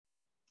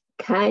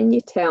can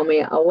you tell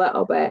me a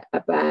little bit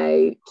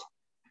about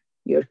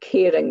your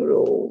caring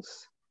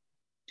roles?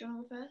 Do you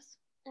want to go first?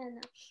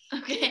 No.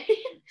 Okay.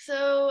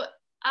 So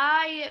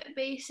I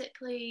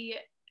basically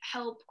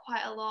help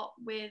quite a lot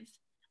with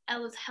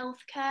Ella's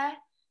healthcare,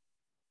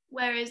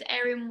 whereas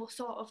Erin will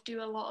sort of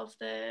do a lot of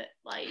the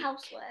like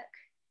housework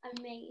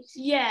and maid.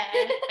 Yeah,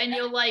 and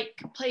you'll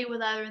like play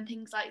with her and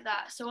things like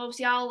that. So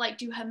obviously I'll like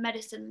do her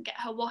medicine, get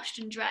her washed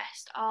and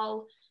dressed.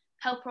 I'll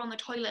help her on the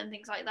toilet and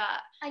things like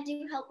that. I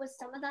do help with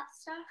some of that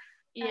stuff.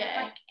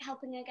 Yeah. Like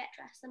helping her get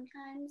dressed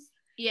sometimes.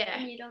 Yeah.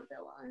 And you don't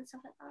feel well and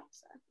stuff like that.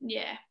 So.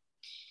 Yeah.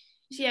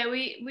 So yeah,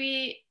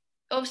 we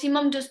obviously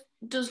Mum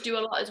does do a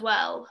lot as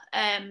well.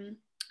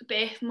 But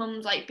if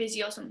Mum's like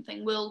busy or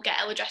something, we'll get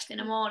Ella dressed in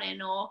the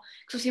morning, or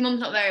because obviously Mum's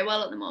not very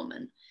well at the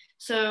moment.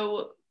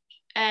 So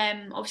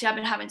obviously I've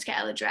been having to get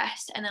Ella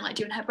dressed and then like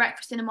doing her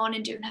breakfast in the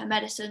morning, doing her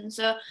medicine.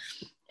 So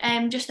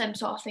just them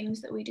sort of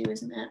things that we do,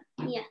 isn't it?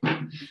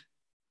 Yeah.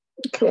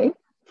 Okay.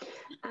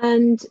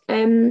 And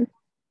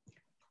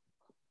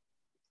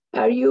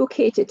are you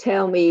okay to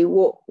tell me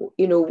what,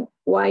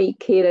 why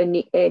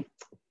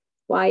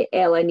why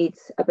Ella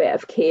needs a bit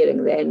of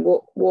caring then?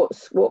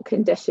 What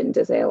condition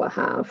does Ella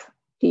have?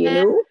 Do you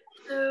know?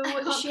 So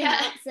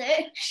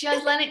she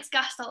has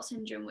Lennox-Gastaut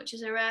syndrome, which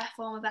is a rare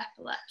form of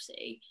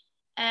epilepsy.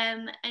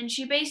 And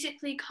she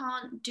basically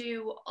can't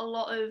do a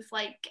lot of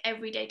like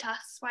everyday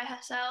tasks by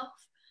herself.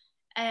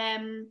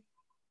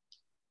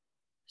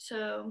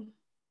 So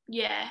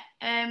yeah.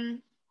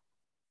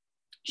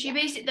 She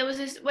basically, there was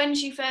this, when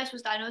she first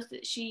was diagnosed,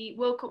 that she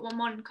woke up one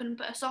morning and couldn't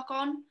put a sock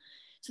on.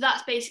 So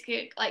that's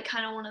basically like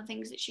kind of one of the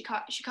things that she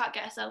can't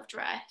get herself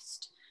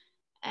dressed.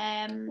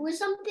 Was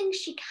something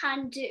she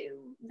can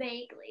do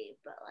vaguely,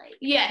 but like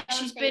yeah,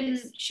 she's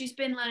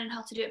been learning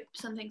how to do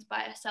some things by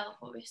herself,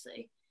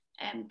 obviously,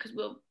 because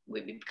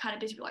we'd be kind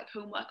of busy with like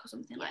homework or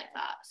something like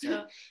that.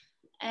 So,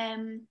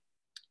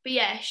 but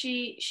yeah,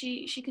 she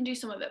can do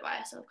some of it by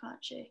herself,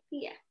 can't she?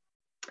 Yeah.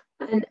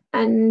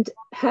 And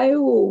how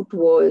old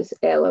was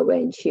Ella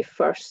when she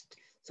first?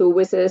 So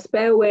was there a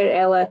spell where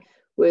Ella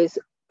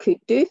could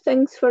do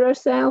things for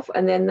herself,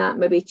 and then that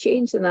maybe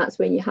changed, and that's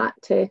when you had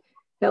to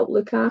help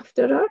look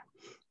after her?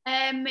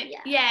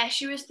 Yeah,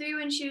 she was 3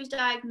 when she was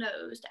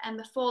diagnosed, and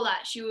before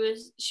that she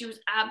was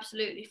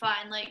absolutely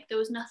fine. Like there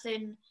was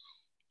nothing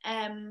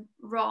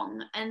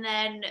wrong. And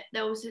then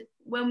there was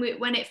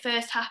when it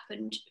first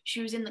happened,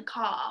 she was in the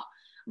car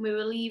and we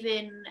were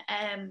leaving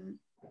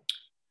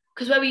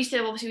because where we used to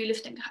live, obviously we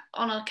lived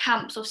on a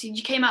camp, so obviously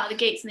you came out of the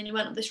gates and then you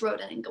went up this road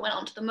and then went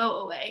onto the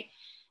motorway,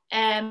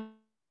 and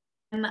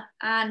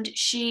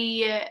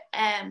she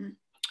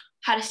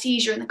had a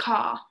seizure in the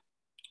car.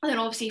 And then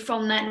obviously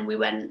from then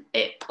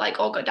it like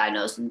all got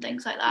diagnosed and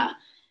things like that.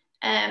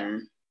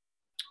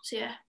 So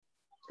yeah.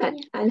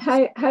 And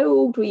how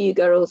old were you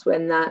girls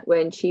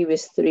when she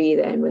was 3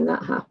 then, when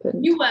that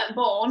happened? You weren't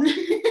born.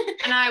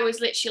 And I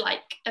was literally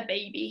like a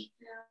baby.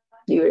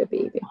 You were a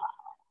baby.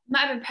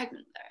 Might have been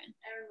pregnant then.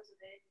 Erin was a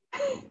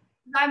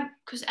baby.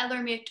 Because Ella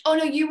and me, oh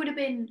no, you would have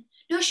been,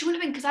 no, she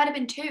wouldn't have been because I'd have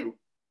been 2.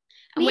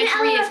 And me and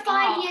Ella are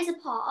 5 years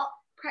apart,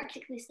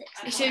 practically 6.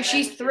 So if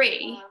she's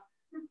 3.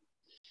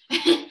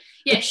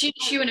 Yeah, she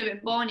wouldn't have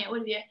been born yet,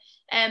 would you?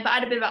 But I'd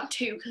have been about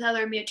 2 because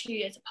Ella and me are 2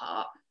 years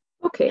apart.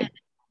 Okay.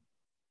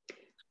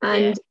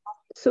 And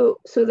so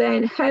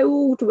then how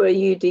old were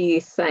you, do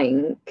you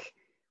think,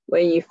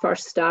 when you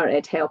first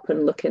started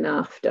helping looking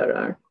after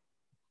her?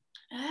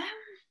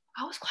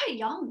 I was quite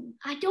young.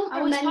 I don't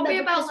remember. I was probably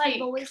about like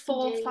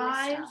 4 or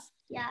 5.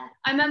 Yeah.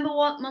 I remember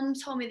what Mum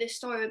told me this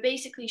story.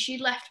 Basically,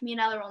 she'd left me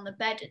and Ella on the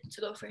bed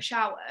to go for a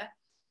shower.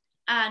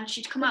 And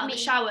she'd come out of the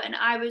shower and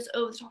I was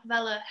over the top of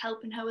Ella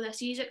helping her with her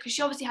seizure, because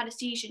she obviously had a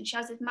seizure and she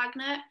has this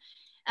magnet,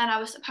 and I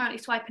was apparently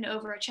swiping it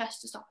over her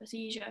chest to stop her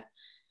seizure.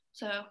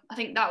 So I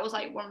think that was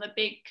like one of the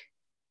big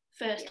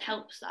first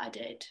helps that I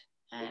did.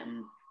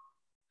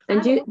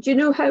 And do you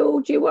know how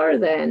old you were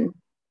then?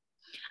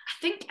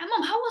 I think,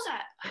 Mum, how was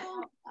it?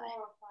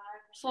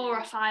 4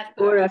 or 5.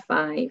 4 or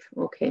 5,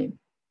 okay.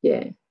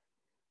 Yeah.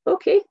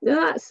 Okay,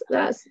 no,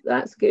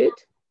 that's good.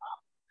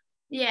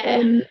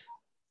 Yeah.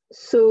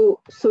 So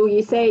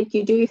you said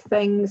you do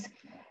things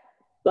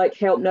like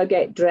helping her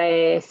get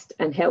dressed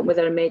and helping with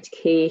her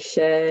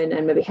medication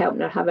and maybe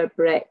helping her have her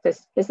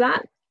breakfast.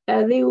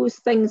 Are those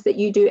things that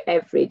you do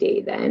every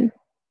day then?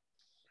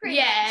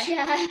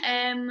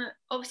 Yeah.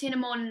 Obviously in the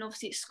morning,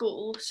 obviously it's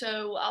school,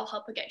 so I'll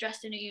help her get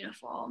dressed in a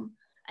uniform,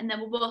 and then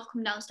we'll both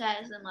come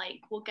downstairs and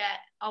like we'll get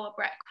our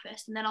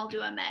breakfast, and then I'll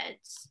do her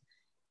meds,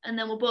 and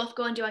then we'll both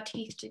go and do our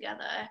teeth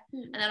together,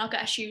 and then I'll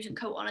get her shoes and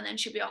coat on, and then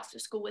she'll be off to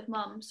school with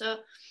Mum. So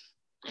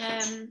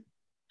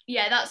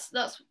yeah, that's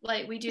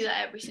like we do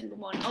that every single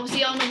morning.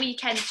 Obviously on the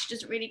weekends she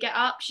doesn't really get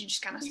up, she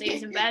just kind of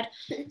stays in bed.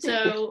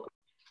 So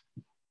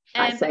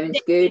that sounds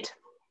good.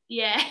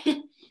 Yeah.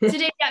 Today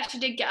we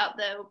actually did get up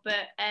though,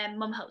 but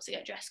Mum helps to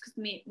get dressed because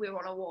we were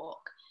on a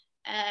walk.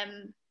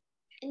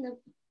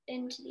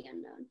 Into the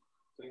unknown.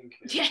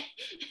 Yeah.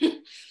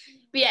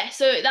 But yeah,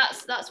 so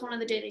that's one of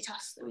the daily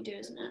tasks that we do,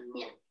 isn't it?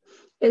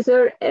 Yeah. Is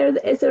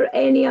there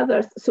any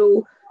other,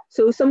 so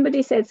So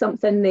somebody said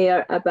something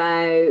there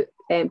about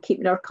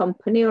keeping her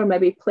company or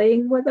maybe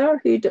playing with her.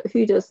 Who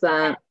does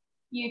that?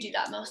 You do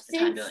that most of the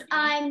time, don't you? Since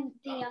I'm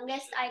the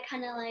youngest, I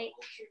kind of like,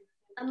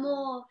 I'm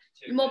more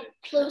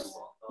close.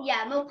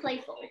 Yeah, more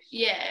playful.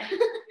 Yeah.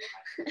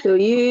 So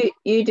you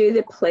do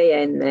the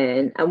playing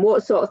then, and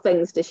what sort of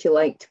things does she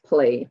like to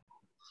play?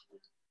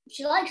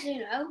 She likes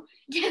Uno,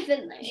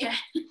 definitely. Yeah.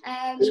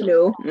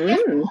 Uno. She has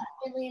a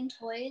million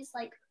toys,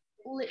 like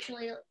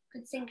literally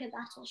could sink a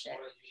battleship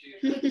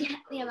with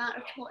the amount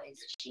of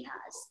toys she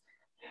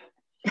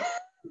has.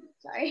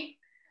 Sorry.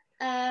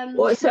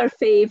 What's her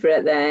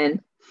favourite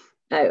then,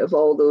 out of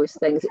all those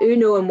things?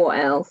 Uno and what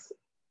else?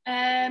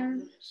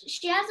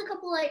 She has a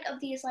couple like of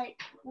these like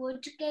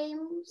wood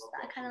games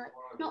that are kind of like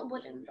not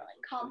wooden but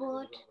like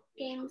cardboard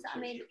games that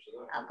are made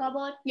out of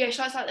cardboard. Yeah,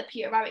 she likes like the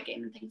Peter Rabbit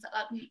game and things like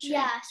that, doesn't she?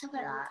 Yeah, stuff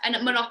like that.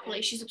 And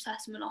Monopoly, she's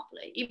obsessed with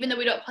Monopoly, even though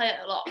we don't play it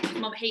a lot.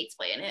 Mum hates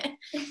playing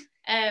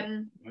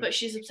it. But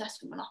she's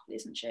obsessed with Monopoly,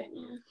 isn't she?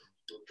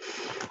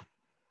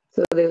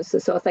 So those the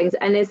sort of things.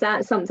 And is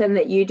that something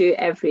that you do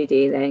every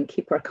day then?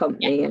 Keep her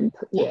company and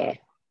yeah.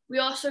 We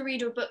also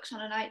read her books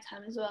on a night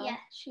time as well. Yeah,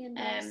 she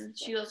does.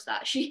 She loves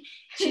that. She's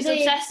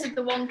obsessed with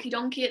the Wonky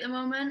Donkey at the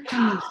moment.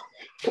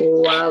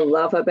 Oh, I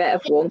love a bit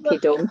of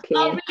Wonky Donkey.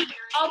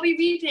 I'll be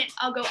reading it.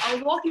 I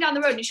was walking down the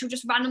road and she'll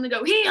just randomly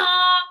go,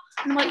 hee-haw!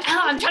 And I'm like,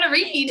 oh, I'm trying to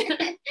read.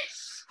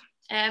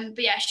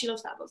 But yeah, she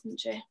loves that book, doesn't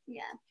she?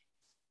 Yeah.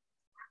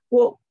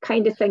 What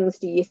kind of things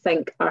do you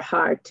think are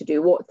hard to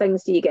do? What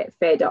things do you get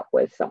fed up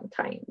with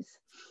sometimes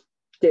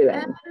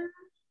doing?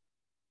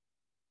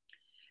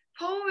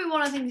 Probably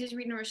one of the things is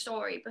reading her a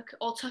story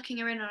or tucking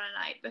her in on a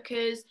night,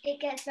 because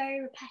it gets very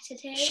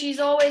repetitive. She's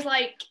always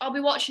like, I'll be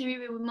watching a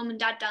movie with Mum and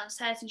Dad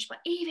downstairs and she's like,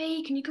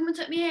 Evie, can you come and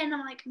tuck me in? I'm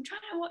like, I'm trying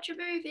to watch a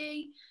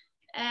movie.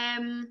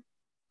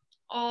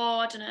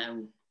 Or I don't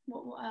know,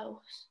 what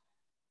else?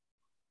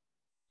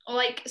 Or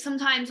like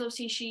sometimes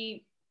obviously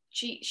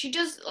she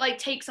does like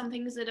take some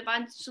things at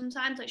advantage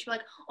sometimes. Like she'll be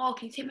like, oh,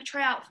 can you take my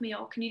tray out for me?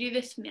 Or can you do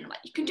this for me? And I'm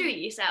like, you can do it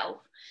yourself.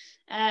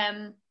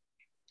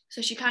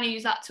 So she kind of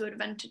used that to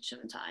advantage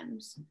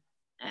sometimes.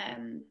 But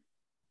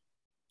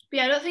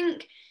yeah, I don't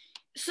think,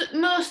 so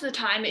most of the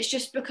time it's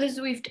just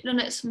because we've done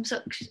it from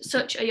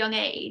such a young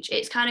age,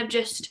 it's kind of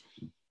just,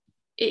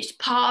 it's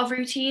part of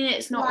routine.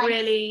 It's not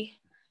really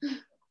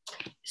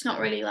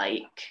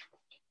like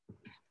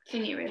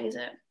thingy really, is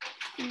it?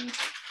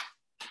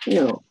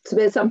 No,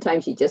 but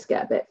sometimes you just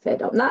get a bit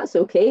fed up, and that's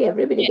okay.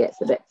 Everybody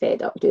gets a bit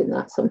fed up doing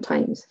that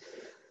sometimes.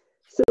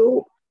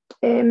 So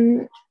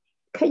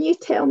can you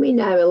tell me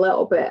now a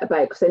little bit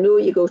about, because I know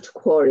you go to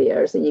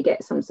Quarriers and you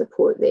get some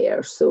support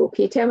there, so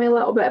can you tell me a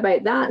little bit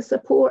about that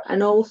support,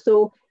 and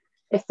also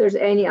if there's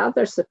any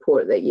other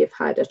support that you've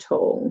had at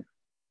all?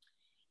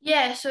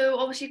 Yeah, so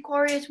obviously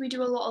Quarriers, we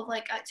do a lot of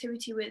like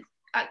activities with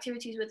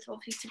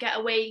obviously to get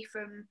away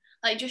from,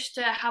 like, just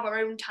to have our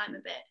own time a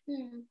bit.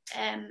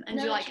 And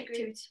military do like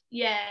activities.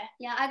 Yeah,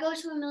 I go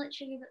to a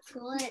military group at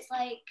school, and it's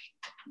like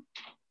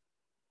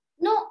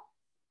not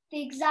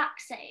the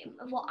exact same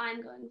of what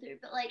I'm going through,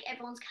 but like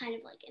everyone's kind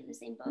of like in the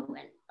same boat, and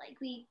like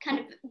we kind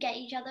of get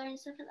each other and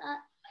stuff like that,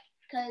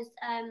 because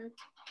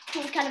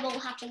it kind of all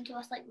happened to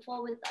us like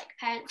before with like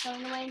parents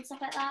going away and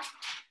stuff like that.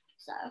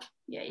 So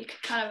yeah, you can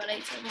kind of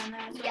relate to everyone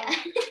there as well. Yeah.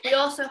 We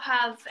also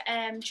have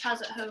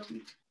Chaz at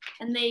home,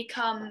 and they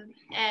come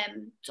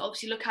to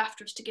obviously look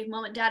after us, to give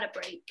Mum and Dad a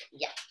break.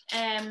 Yeah.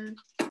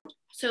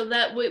 So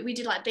that we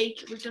did like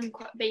baking. We've done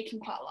baking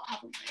quite a lot,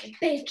 haven't we?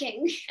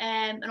 Baking.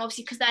 And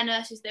obviously because they're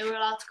nurses, they were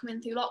allowed to come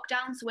in through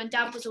lockdown. So when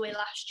Dad was away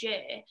last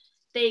year,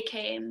 they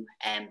came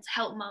to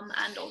help Mum,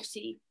 and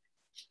obviously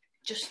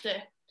just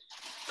to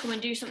come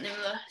and do something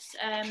with us.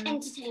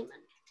 Entertainment.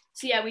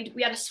 So yeah, we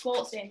had a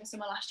sports day in the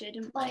summer last year,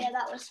 didn't we? Oh yeah,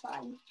 that was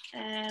fun.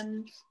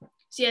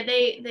 So yeah,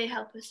 they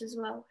help us as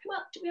well.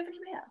 Well, do we have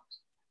anybody else?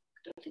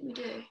 I don't think we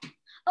do.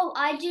 Oh,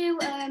 I do.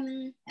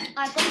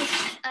 I've got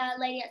this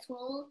lady at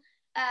school.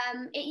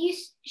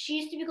 She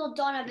used to be called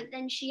Donna, but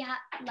then she had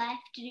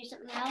left to do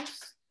something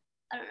else.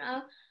 I don't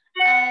know.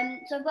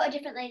 So I've got a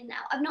different lady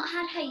now. I've not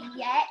had her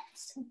yet,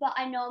 but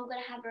I know I'm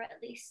gonna have her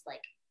at least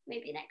like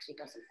maybe next week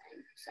or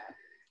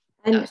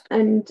something. So.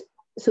 And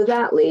so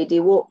that lady,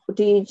 what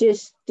do you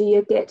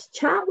get to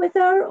chat with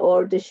her,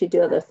 or does she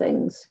do other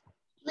things?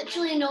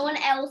 Literally no one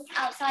else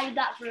outside of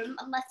that room,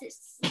 unless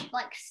it's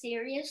like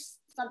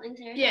something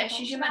serious. Yeah,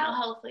 she's your mental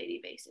health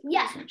lady, basically.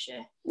 Yeah. Isn't she?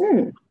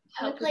 Mm.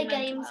 We play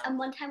games, and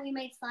one time we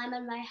made slime,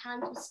 and my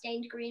hand was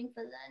stained green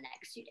for the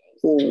next 2 days.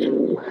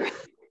 Oh,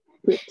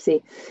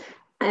 whoopsie.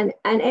 And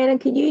Erin,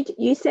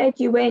 you said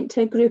you went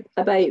to a group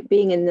about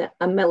being in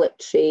a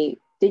military.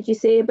 Did you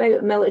say about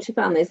a military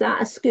family? Is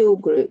that a school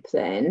group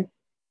then?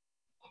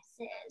 Yes,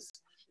 it is.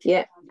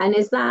 Yeah, and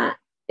is that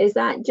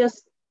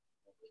just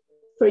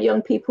for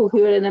young people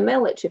who are in a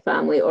military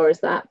family, or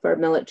is that for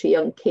military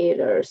young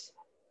carers?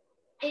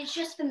 It's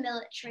just for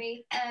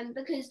military,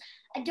 because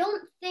I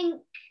don't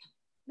think,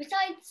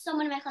 besides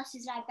someone in my class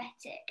who's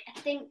diabetic, I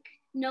think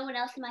no one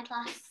else in my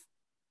class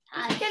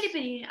I think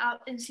anybody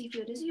out in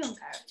Seafield is a young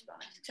carer, to be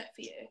honest, except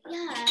for you.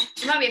 Yeah.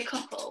 There might be a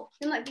couple.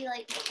 There might be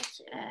like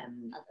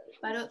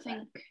but I don't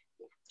think.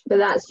 But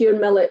that's your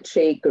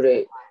military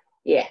group.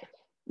 Yeah,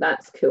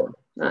 that's cool.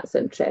 That's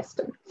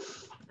interesting.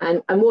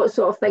 And what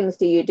sort of things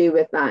do you do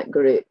with that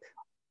group?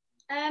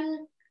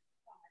 Don't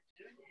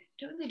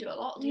really do a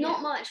lot.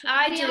 Not much. We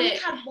only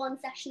had one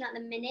session at the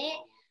minute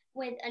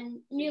with a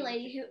new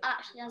lady who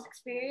actually has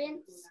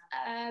experience.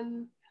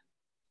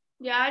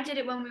 Yeah, I did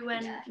it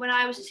when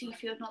I was at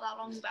Seafield not that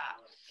long back.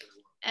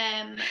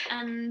 And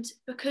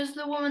because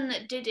the woman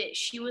that did it,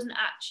 she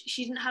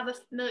didn't have a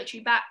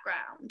military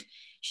background.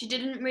 She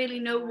didn't really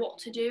know what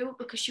to do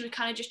because she was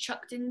kind of just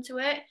chucked into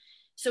it.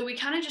 So we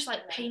kind of just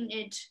like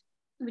painted.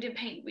 We didn't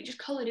paint. We just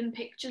coloured in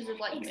pictures of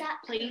like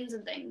planes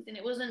and things, and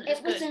it wasn't as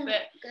good.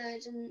 But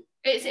and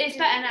it's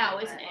better now,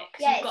 isn't it?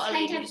 Yeah, it's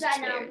 10 times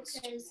better now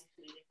because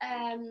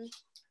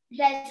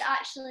there's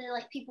actually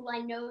like people I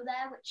know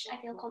there, which I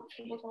feel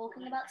comfortable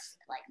talking about,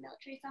 like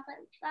military stuff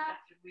like that.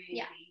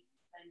 Yeah.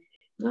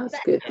 That's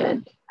good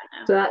then.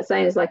 So that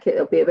sounds like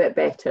it'll be a bit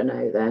better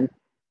now then.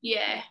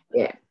 Yeah.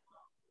 Yeah.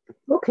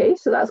 Okay,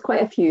 so that's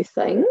quite a few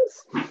things.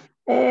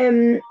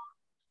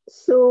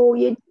 So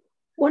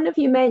one of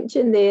you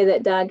mentioned there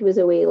that Dad was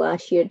away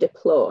last year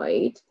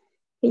deployed.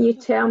 Can you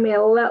tell me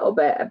a little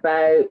bit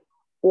about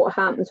what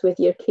happens with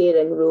your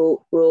caring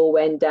role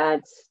when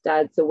Dad's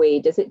away?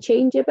 Does it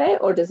change a bit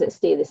or does it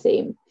stay the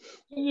same?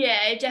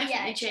 Yeah, it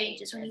definitely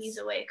changes when he's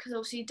away because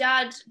obviously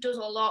Dad does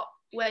a lot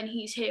when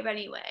he's here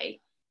anyway.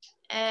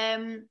 We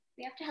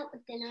have to help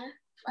with dinner.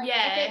 Like,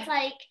 yeah. If it's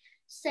like,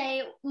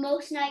 say,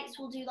 most nights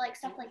we'll do like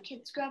stuff like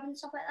kids scrub and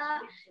stuff like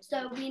that.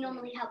 So we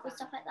normally help with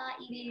stuff like that.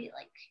 Evie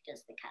like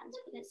does the cans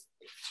because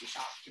it's too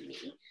sharp for me.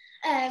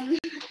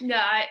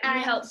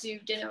 We help do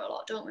dinner a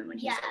lot, don't we, when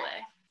he's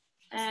away?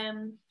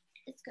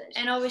 It's good.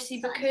 And obviously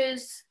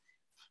because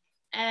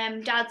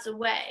Dad's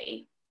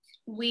away,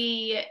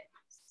 Mum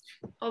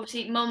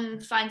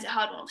finds it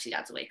hard when obviously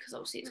Dad's away because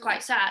obviously it's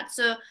quite sad.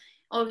 So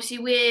obviously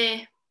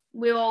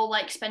we all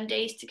like spend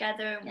days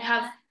together and we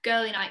have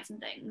girly nights and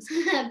things.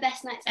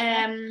 Best nights.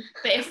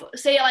 But if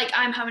say like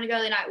I'm having a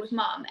girly night with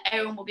Mum,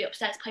 Erin will be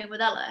upstairs playing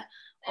with Ella.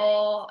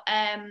 Or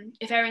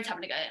if Erin's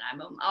having a girly night,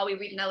 Mum, I'll be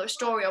reading Ella a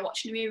story or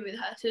watching a movie with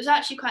her. So it's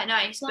actually quite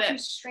nice. Watching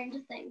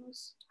Stranger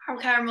Things. Our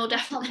caring will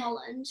definitely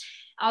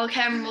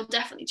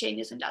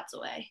change when Dad's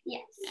away.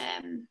 Yes.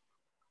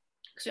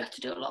 Because we have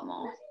to do a lot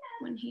more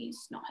when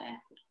he's not here.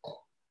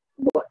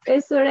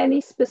 Is there any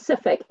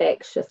specific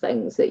extra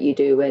things that you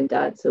do when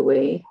Dad's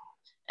away?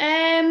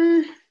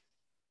 I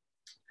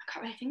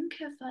can't really think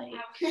of like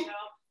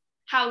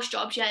house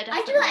jobs. Yeah,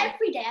 definitely. I do that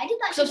every day. I did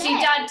that today. So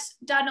obviously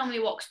Dad normally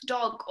walks the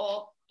dog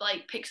or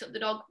like picks up the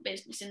dog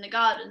business in the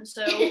garden.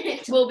 So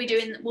we'll be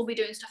doing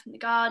stuff in the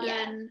garden.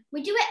 Yeah.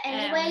 We do it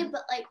anyway,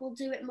 but like we'll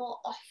do it more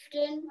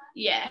often.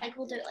 Yeah. Like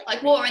we'll do it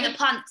like watering the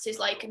plants is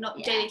like a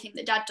daily thing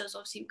that Dad does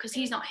obviously because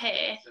he's not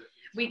here.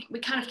 We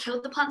kind of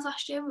killed the plants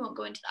last year. We won't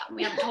go into that, and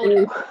we haven't told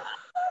him.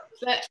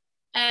 But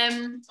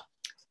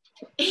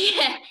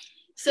yeah.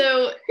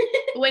 So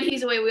when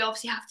he's away, we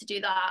obviously have to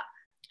do that.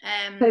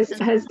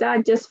 Has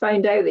Dad just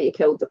found out that you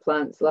killed the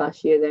plants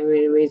last year? Then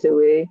when he was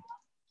away,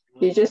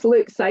 you just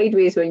looked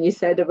sideways when you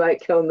said about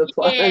killing the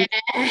plants.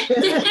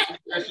 Yeah.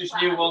 There's just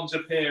new ones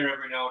appear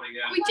every now and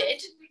again. We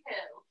did.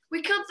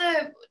 We killed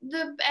the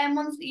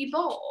ones that you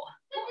bought.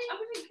 I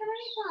wouldn't kill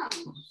any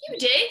plants. You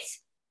did.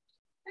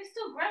 They're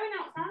still growing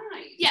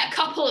outside. Yeah, a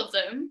couple of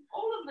them.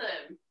 All of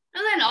them.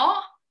 No, they're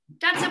not.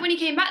 Dad said when he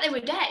came back they were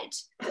dead.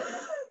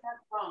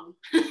 That's wrong.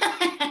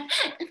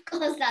 Of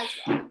course, that's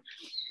wrong.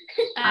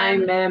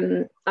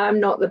 I'm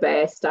not the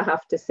best, I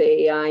have to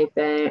say.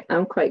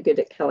 I'm quite good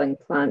at killing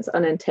plants,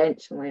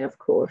 unintentionally, of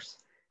course.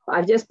 But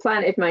I've just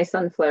planted my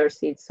sunflower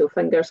seeds, so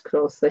fingers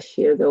crossed this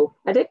year, though.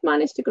 I did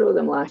manage to grow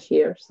them last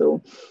year.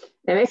 So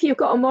if you've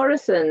got a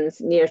Morrison's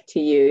near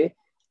to you,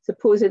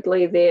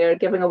 supposedly they're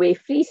giving away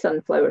free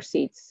sunflower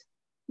seeds.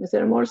 Is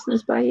there a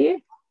Morrison's by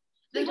you?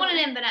 There's one in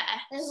Inverness.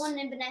 There's one in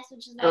Inverness,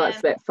 which is that's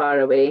a bit far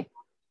away.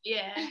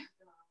 Yeah.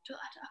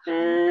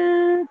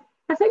 I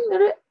think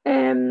they're at,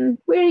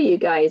 where are you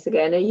guys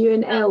again? Are you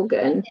in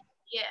Elgin?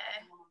 Yeah.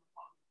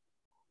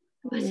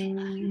 I think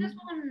there's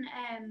one.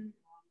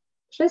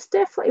 There's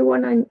definitely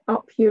one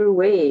up your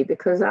way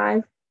because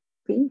I've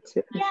been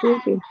to. Yeah, I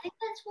think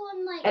that's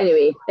one like.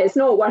 Anyway, it's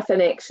not worth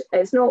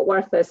It's not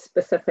worth a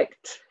specific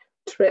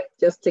trip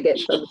just to get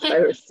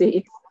sunflower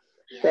seeds.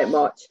 That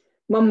much.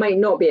 Mum might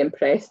not be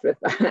impressed with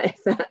that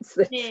if that's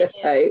the trip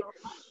out.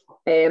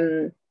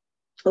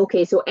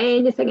 Okay, so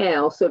anything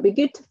else? So it'd be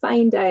good to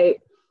find out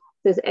if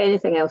there's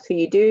anything else. So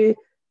you do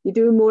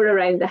more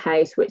around the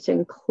house, which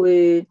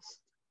includes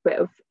a bit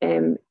of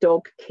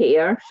dog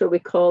care, shall we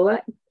call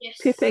it? Yes.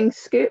 Pooping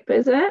scoop,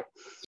 is it?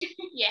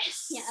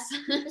 Yes. Yeah.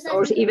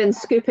 Or even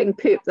scooping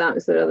poop, that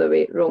was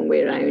the wrong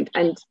way around.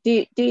 And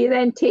do you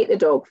then take the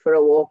dog for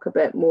a walk a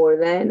bit more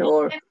then,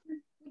 or?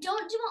 We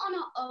don't do it on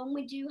our own.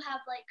 We do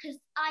have like, because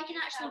I can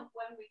actually.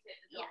 When we take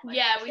the dog,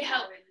 we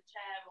help. in the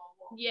chair or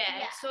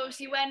Yeah. So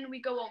obviously when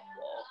we go on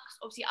walks, because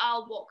obviously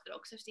I'll walk the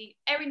dog. So obviously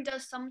Erin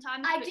does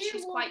sometimes, but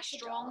she's quite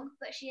strong. Dog,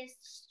 but she is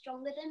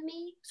stronger than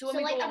me. So when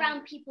we like go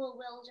around people,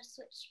 we'll just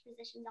switch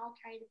positions. I'll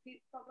carry the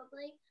boot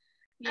probably.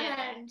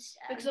 Yeah, and,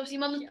 because obviously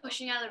Mum's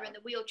pushing Ella in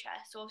the wheelchair,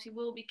 so obviously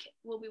we'll be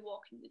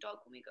walking the dog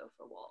when we go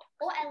for a walk.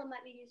 Or Ella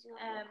might be using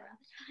our walker at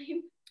the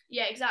time.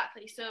 Yeah,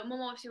 exactly. So Mum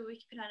obviously will be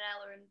keeping an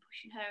Ella and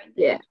pushing her and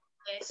yeah.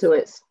 So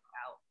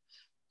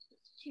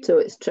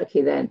it's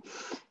tricky then.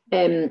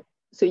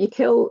 So you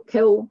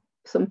kill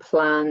some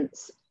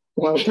plants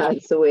while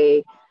Dad's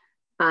away.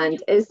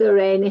 And is there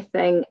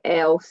anything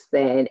else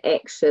then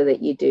extra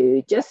that you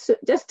do? Just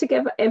to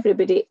give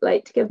everybody,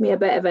 like, to give me a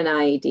bit of an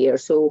idea.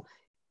 So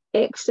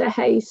extra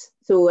house,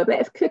 so a bit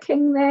of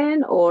cooking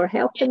then, or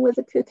helping with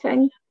the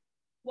cooking?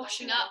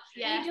 Washing up,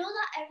 yeah. We do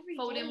that every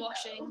Folding, day,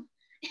 washing.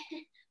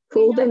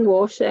 Folding,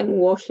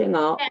 washing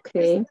up,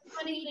 okay. The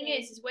funny thing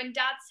is when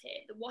Dad's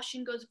here, the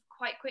washing goes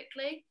quite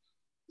quickly.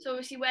 So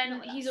obviously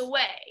when he's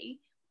away,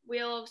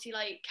 we'll obviously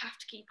like have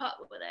to keep up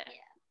with it.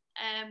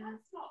 Yeah.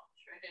 That's not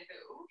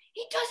true.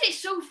 He does it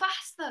so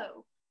fast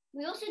though.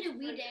 We also do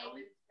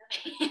weeding.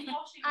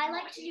 I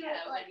like to do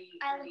it like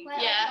I like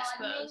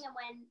gardening, and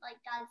when like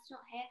Dad's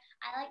not here,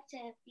 I like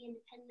to be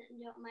independent and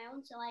do it on my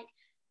own. So like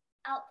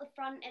out the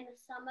front in the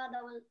summer,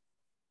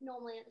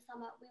 normally in the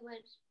summer we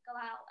would go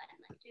out and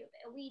like do a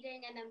bit of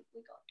weeding, and then we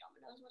got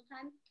Domino's one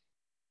time.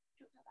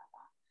 Don't know about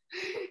that.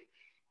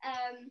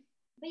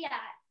 But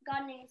yeah,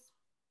 gardening is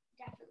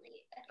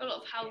definitely a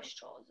lot of house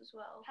chores as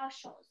well. House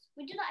chores.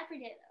 We do that every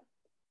day though.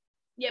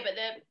 Yeah, but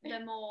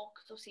they're more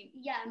because obviously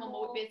Mum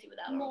will be busy with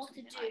that. More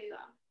to do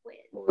with.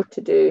 More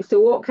to do. So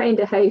what kind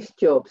of house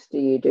jobs do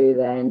you do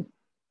then?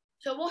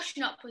 So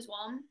washing up was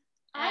one.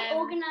 I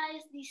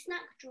organise the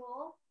snack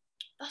drawer.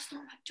 That's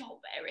not my job,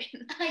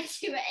 Erin. I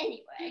do it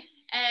anyway.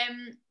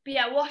 But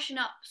yeah, washing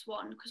up's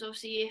one because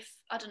obviously if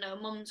I don't know,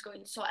 Mum's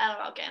going to sort Ella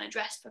out getting her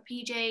dressed for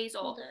PJs,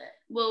 or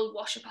we'll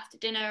wash up after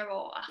dinner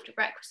or after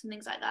breakfast and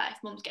things like that.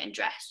 If Mum's getting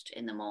dressed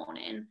in the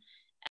morning,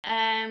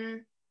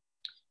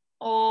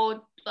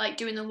 or like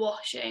doing the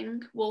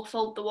washing, we'll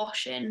fold the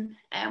washing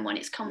when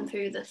it's come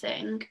through the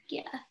thing.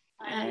 Yeah.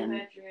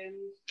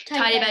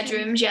 Tidy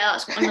bedrooms, yeah,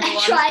 that's another one.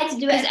 I try to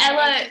do it.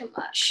 Ella,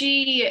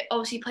 she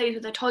obviously plays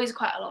with her toys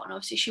quite a lot, and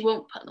obviously she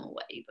won't put them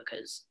away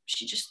because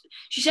she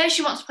says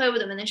she wants to play with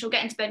them, and then she'll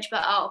get into bed and she'll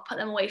be like, oh, I'll put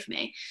them away for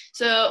me.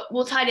 So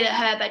we'll tidy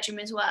her bedroom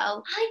as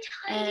well. I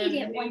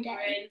tidied it one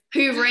day.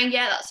 Hoovering,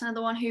 yeah, that's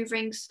another one.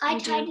 Hoovering's. I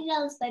tidied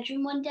Ella's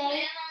bedroom one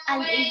day,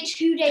 and in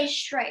 2 days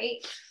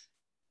straight,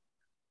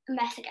 a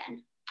mess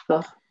again.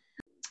 Oh.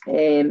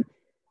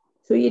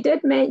 So you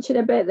did mention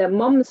a bit that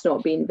Mum's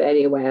not been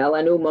very well.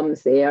 I know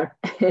Mum's there.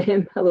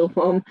 Hello,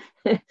 Mum.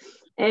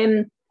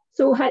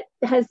 So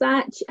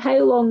how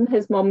long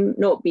has Mum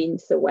not been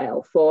so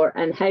well for,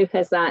 and how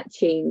has that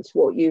changed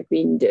what you've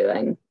been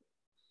doing?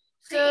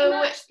 Pretty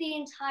much the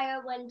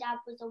entire when Dad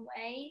was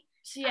away.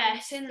 So yeah,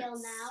 since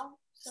till now.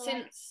 So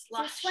since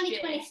 2020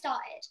 year.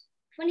 Started.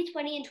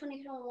 2020 and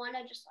 2021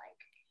 are just like.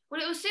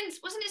 Well,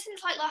 wasn't it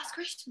since like last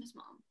Christmas,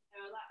 Mum?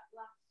 No,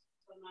 last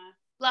summer.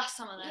 Last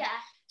summer then. Yeah.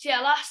 So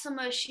yeah, last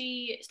summer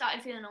she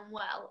started feeling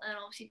unwell, and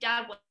obviously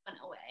Dad went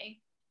away,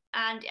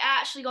 and it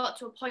actually got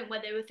to a point where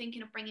they were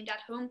thinking of bringing Dad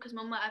home because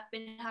Mum might have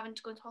been having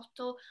to go to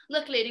hospital.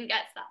 Luckily, it didn't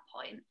get to that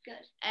point.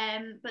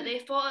 Good. But they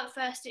thought at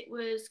first it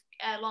was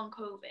long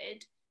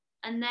COVID,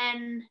 and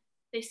then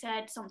they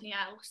said something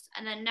else,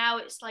 and then now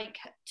it's like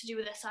to do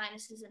with her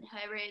sinuses and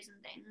her ears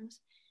and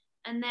things,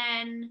 and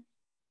then.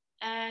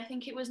 I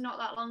think it was not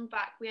that long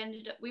back.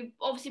 We've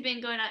obviously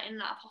been going out in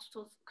and out of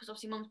hospitals because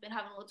obviously Mum's been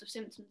having loads of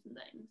symptoms and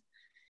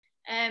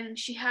things.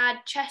 She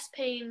had chest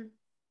pain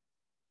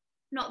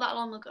not that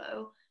long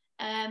ago,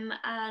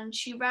 and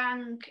she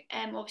rang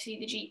obviously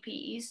the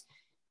GPs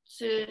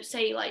to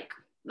say like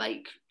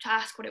to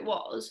ask what it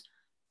was,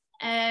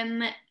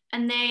 and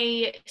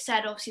they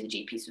said obviously the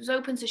GPs was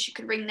open so she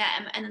could ring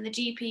them, and then the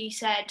GP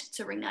said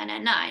to ring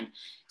 999.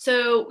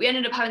 So we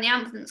ended up having the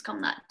ambulance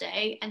come that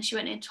day, and she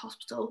went into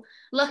hospital.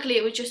 Luckily,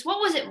 it was just,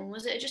 what was it, Mum?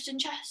 Was it just in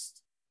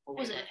chest? What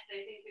was it? I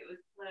think it was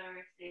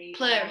pleurisy.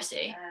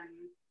 Pleurisy.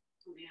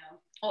 Something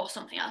else. Or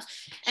something else.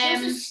 She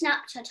also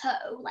snapped her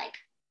toe, like.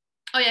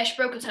 Oh yeah, she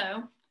broke her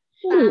toe.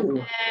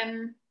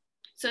 And,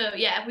 so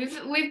yeah,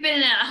 we've been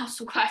in a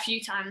hospital quite a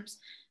few times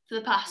for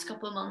the past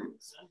couple of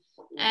months.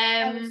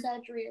 Ella's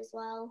surgery as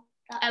well.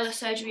 Ella's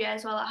surgery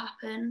as well, that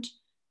happened.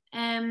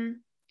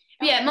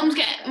 But yeah,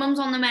 Mum's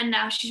on the mend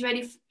now. She's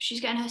ready. She's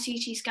getting her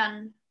CT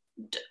scan.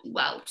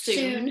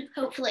 Soon,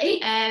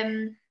 hopefully.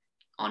 On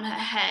her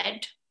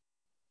head.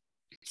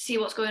 See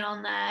what's going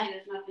on there.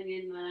 There's nothing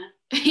in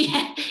there.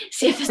 Yeah,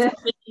 see if there's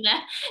nothing in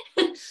there.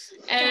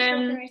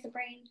 Raise the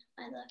brain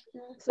either.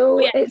 No. So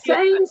yeah,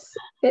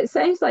 it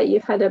sounds like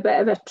you've had a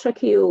bit of a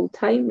tricky old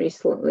time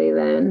recently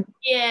then.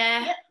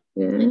 Yeah.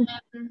 Yeah.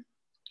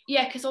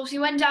 Yeah, because obviously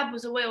when Dad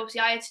was away,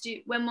 obviously I had to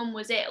do, when Mum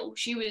was ill,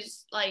 she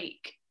was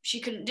like, she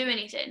couldn't do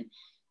anything.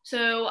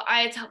 So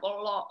I had to help a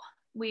lot.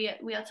 We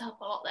had to help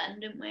a lot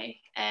then, didn't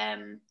we?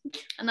 And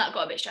that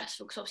got a bit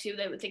stressful because obviously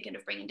they were thinking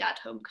of bringing Dad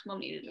home because Mum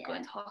needed to go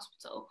into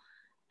hospital.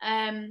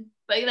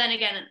 But then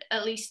again,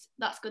 at least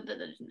that's good that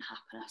didn't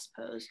happen, I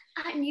suppose.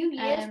 At New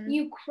Year's,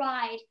 you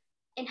cried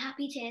in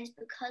happy tears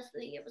because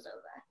the year was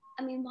over.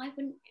 I mean, why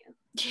wouldn't you?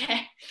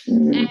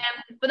 Yeah.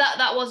 But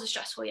that was a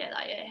stressful year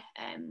that year.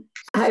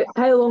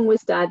 How long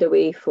was Dad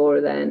away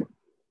for then?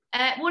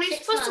 Well, he was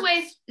supposed to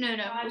away. No.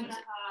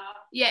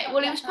 Yeah,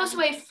 well, he was supposed to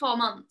away for 4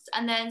 months,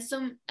 and then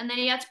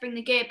he had to bring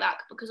the gear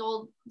back because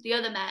all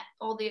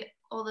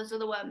those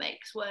other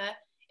workmates were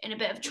in a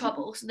bit of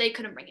trouble, so they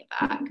couldn't bring it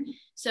back.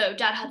 So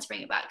Dad had to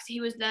bring it back. So he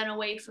was then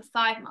away for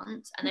 5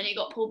 months, and then he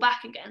got pulled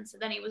back again. So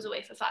then he was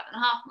away for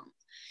 5.5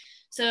 months.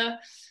 So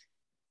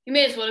he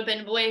may as well have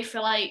been away for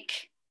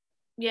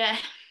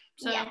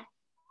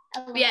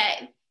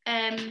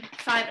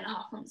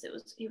 5.5 months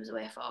he was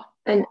away for.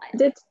 And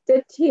did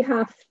he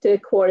have to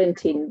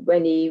quarantine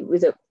when he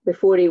was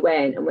before he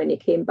went and when he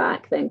came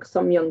back then? 'Cause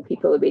some young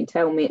people have been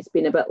telling me it's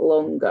been a bit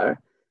longer.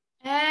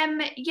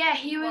 Yeah,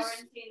 he was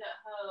quarantined at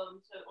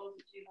home, so it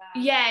wasn't too bad.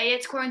 Yeah, he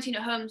had to quarantine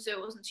at home, so it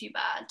wasn't too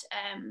bad.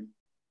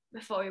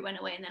 Before he went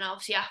away, and then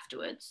obviously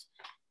afterwards.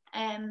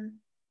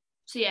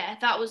 So yeah,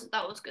 that was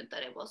good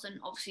that it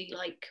wasn't obviously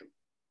like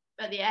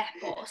at the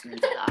airport or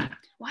something like that.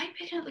 Why are you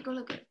picking up the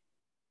gullah good?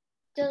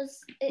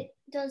 Does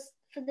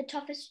for the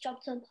toughest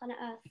jobs on planet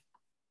Earth?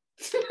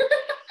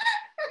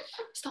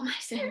 Stop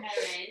messing. Erin,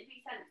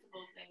 be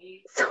sensible,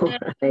 please. It's all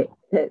right,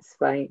 it's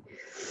fine.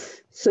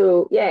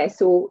 So yeah,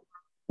 so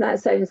that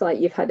sounds like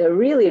you've had a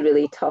really,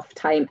 really tough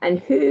time.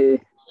 And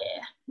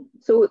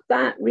so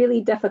that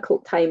really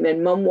difficult time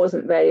when Mum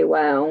wasn't very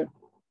well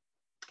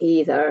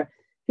either,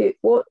 who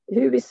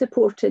was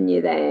supporting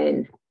you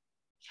then?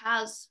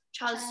 Chaz.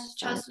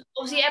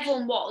 Obviously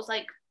everyone was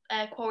like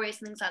quarries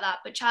and things like that,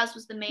 but Chaz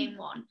was the main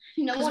one.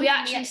 Because we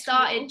actually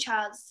started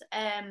Chaz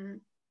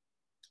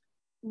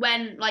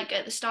when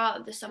at the start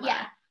of the summer.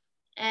 Yeah.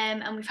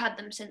 And we've had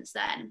them since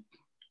then.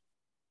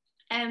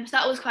 So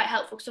that was quite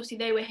helpful because obviously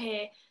they were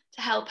here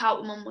to help out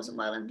when Mum wasn't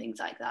well and things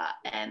like that.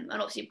 And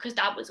obviously because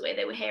Dad was away,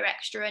 they were here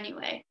extra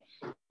anyway.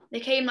 They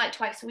came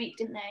twice a week,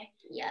 didn't they?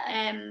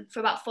 Yeah. For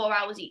about 4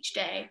 hours each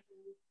day.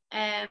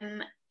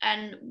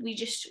 And we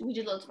did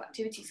loads of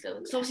activities together.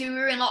 Because obviously we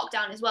were in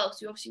lockdown as well,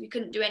 so obviously we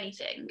couldn't do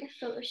anything.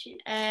 Photo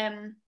shoots.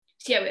 So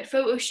yeah, we had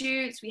photo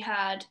shoots, we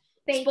had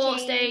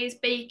sports days,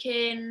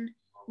 baking.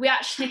 We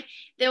actually,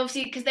 they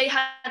obviously, because they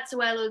had to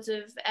wear loads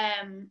of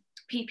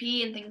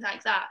PPE and things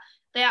like that,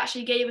 they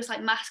actually gave us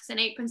masks and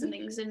aprons and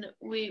things, and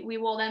we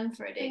wore them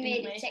for a day. We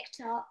made a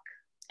TikTok.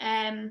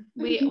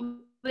 We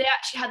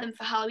actually had them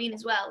for Halloween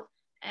as well.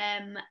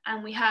 And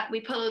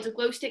we put loads of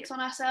glow sticks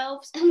on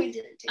ourselves,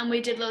 and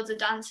we did loads of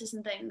dances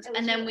and things,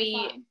 and then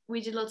really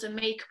we did loads of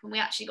makeup, and we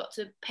actually got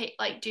to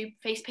do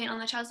face paint on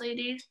the Chaz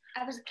ladies.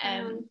 I was a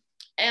clown.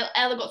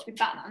 Ella got to be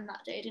Batman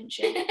that day, didn't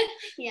she?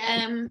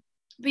 Yeah.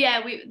 But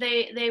yeah,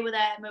 they were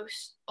there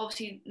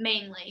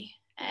mainly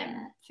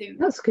through.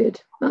 That's good.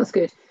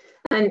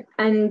 And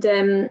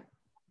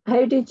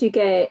how did you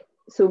get?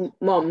 So,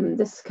 Mum,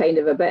 this is kind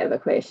of a bit of a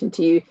question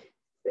to you.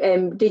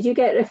 Did you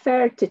get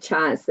referred to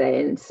Chaz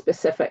then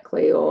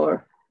specifically,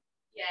 or?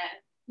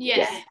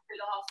 Yeah.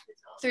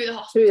 Through the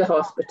hospital. Through the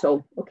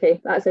hospital.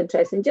 Okay, that's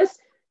interesting. Just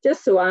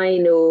so I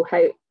know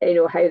how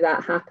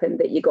that happened,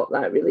 that you got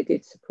that really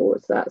good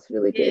support. So that's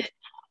really good.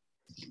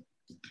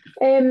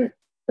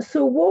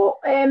 So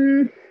what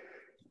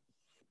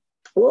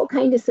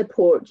kind of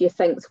support do you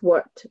think's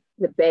worked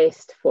the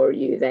best for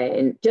you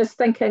then? Just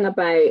thinking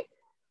about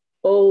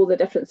all the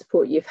different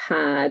support you've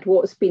had,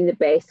 what's been the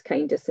best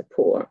kind of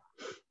support?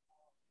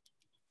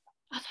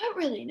 I don't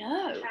really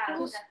know.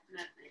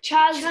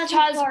 Chaz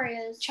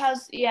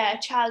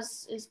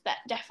has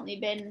definitely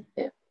been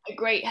a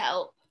great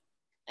help.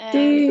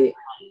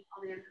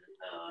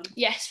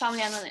 Yes,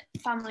 family on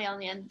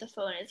the end of the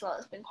phone as well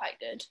has been quite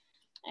good.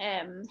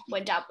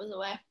 When Dad was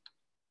away.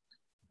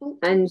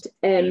 And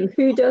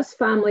who does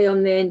family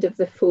on the end of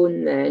the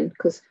phone then?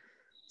 Because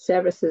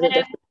services are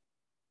different.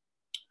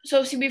 So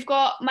obviously we've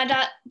got my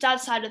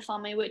dad's side of the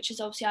family, which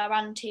is obviously our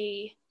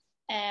auntie,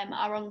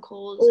 our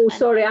uncles. Oh,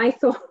 sorry, I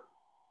thought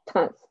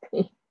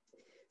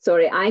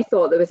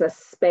there was a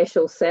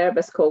special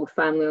service called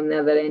family on the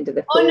other end of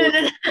the phone.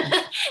 Oh no.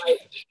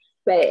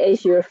 But it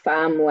is your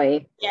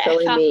family. Yeah,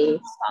 family at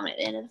the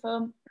end of the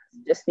phone.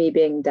 Just me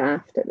being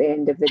daft at the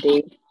end of the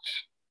day.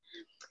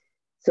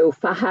 So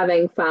for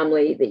having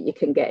family that you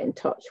can get in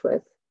touch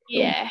with.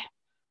 Yeah.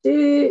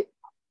 Do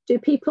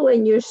people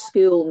in your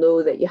school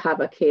know that you have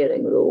a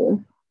caring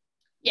role?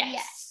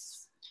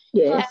 Yes.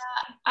 Yes.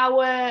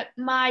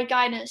 My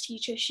guidance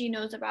teacher, she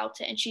knows about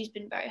it and she's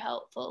been very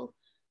helpful.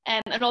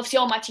 And obviously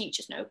all my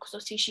teachers know because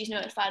obviously she's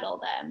notified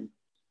all them.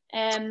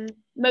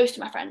 Most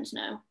of my friends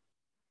know.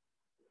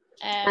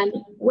 And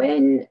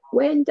when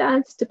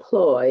Dad's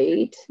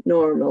deployed,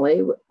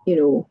 normally,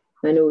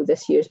 I know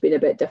this year's been a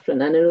bit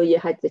different, and I know you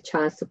had the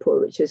Chaz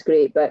support, which was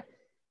great, but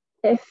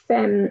if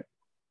Dad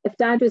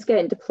was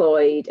getting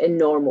deployed in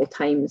normal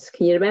times,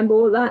 can you remember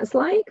what that's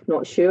like?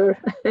 Not sure.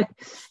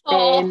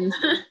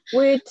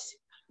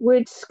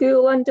 Would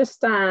school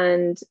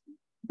understand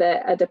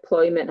that a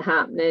deployment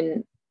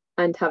happening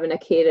and having a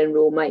caring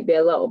role might be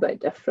a little bit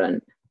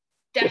different.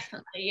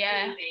 Definitely,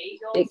 yeah. Maybe.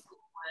 Your school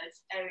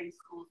was, Erin's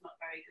school's not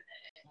very good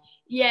at it.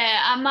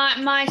 Yeah, and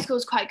my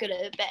school's quite good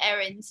at it, but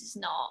Erin's is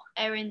not.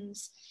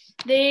 Erin's,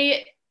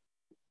 they,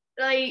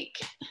 like,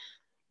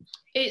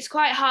 it's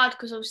quite hard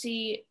because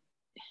obviously,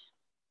 I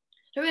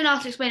don't really know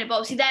how to explain it, but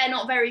obviously they're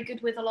not very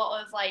good with a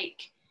lot of,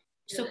 like,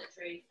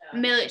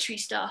 military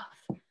stuff.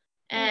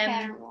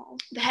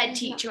 The head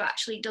teacher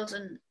actually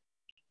doesn't,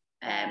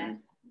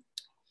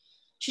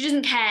 she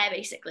doesn't care,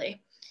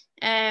 basically.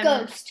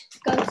 Ghost.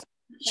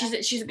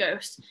 She's a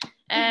ghost.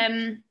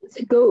 It's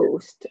a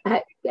ghost.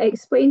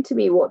 Explain to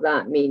me what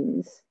that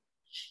means.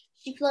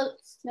 She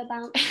floats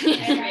about.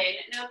 Erin,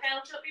 no,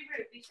 girl, don't be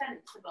rude, be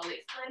sensible.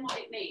 Explain what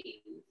it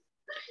means.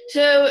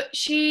 So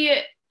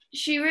she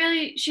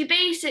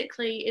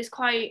basically is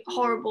quite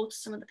horrible to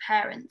some of the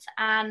parents,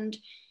 and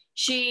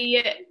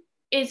she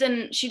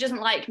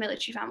doesn't like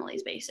military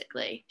families,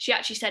 basically. She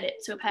actually said it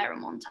to a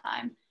parent one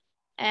time.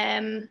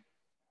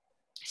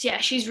 So yeah,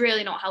 she's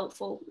really not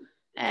helpful.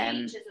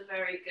 Teachers are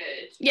very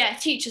good. Yeah,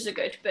 teachers are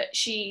good, but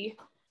she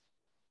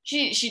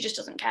just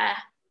doesn't care.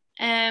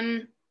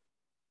 But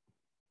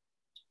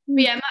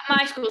yeah,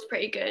 my school's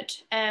pretty good.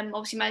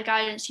 Obviously my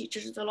guidance teacher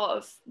does a lot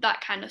of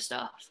that kind of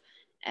stuff.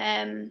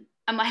 And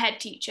my head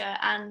teacher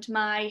and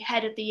my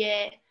head of the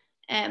year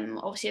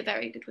obviously are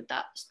very good with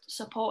that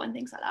support and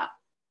things like that.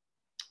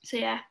 So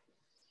yeah.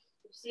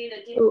 You've seen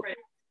a difference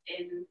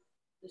in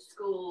the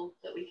school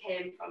that we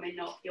came from in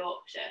North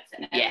Yorkshire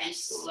to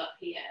Erin's school up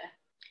here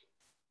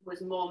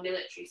was more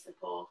military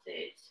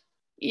supported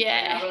in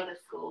our other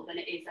school than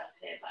it is up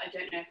here, but I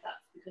don't know if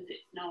that's because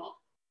it's not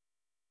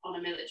on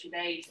a military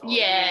base or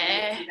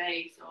military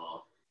base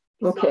or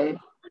it's not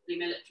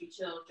military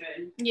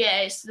children.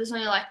 Yeah, there's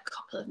only like a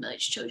couple of military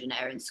children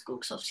there in school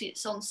because obviously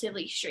it's on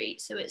Sibley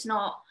Street, so it's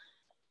not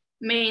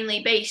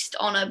mainly based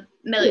on a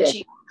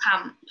military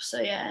camp.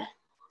 So yeah.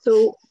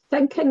 So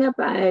thinking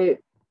about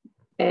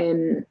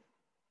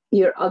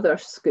your other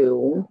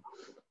school,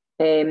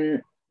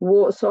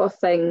 what sort of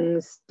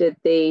things did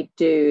they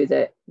do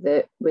that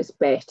was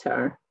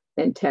better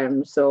in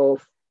terms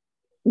of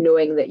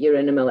knowing that you're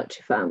in a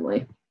military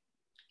family?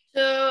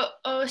 So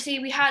obviously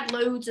we had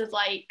loads of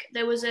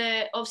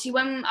obviously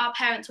when our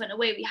parents went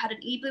away, we had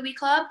an e-bluey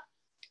club.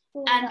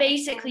 And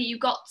basically you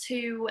got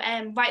to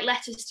write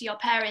letters to your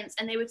parents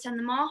and they would send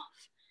them off,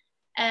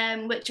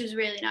 which was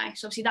really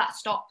nice. Obviously that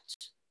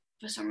stopped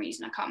for some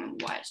reason. I can't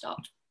remember why it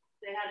stopped.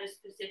 They had a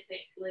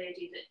specific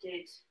lady that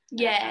did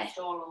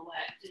pastoral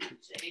work, didn't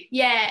she?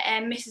 Yeah,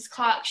 Mrs.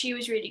 Clark, she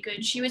was really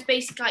good. She was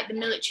basically like the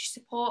military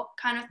support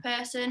kind of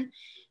person.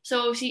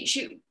 So obviously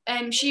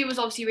she was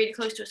obviously really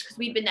close to us because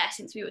we'd been there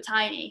since we were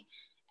tiny.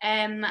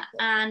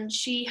 And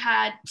she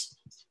had,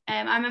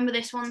 I remember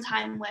this one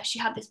time where she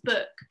had this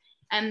book,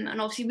 and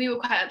obviously we were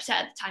quite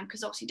upset at the time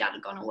because obviously Dad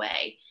had gone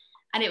away.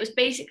 And it was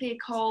basically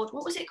called,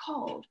 what was it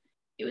called?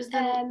 It was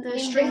the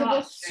string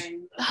book,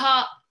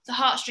 the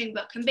heartstring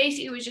book. And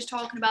basically it was just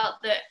talking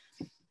about that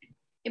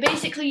it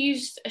basically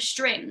used a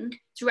string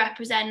to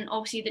represent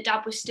obviously that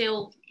Dad was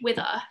still with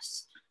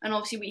us. And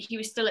obviously he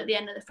was still at the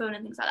end of the phone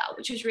and things like that,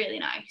 which was really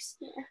nice.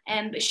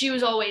 But she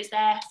was always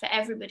there for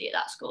everybody at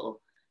that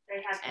school.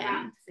 They had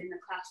maps in the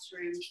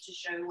classrooms to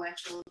show where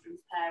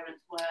children's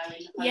parents were.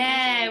 In the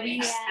we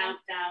had a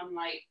countdown,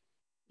 like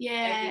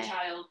every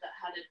child that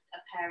had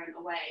a parent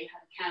away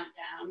had a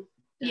countdown.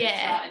 They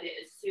started it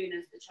as soon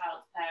as the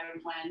child's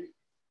parent went.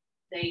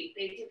 They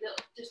did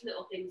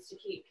little things to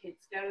keep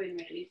kids going,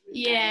 really.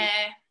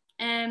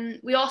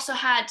 We also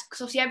had, because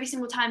obviously every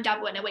single time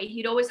Dad went away,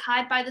 he'd always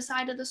hide by the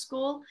side of the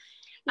school.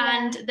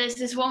 And there's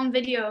this one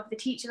video of the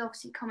teachers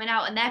obviously coming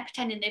out and they're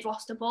pretending they've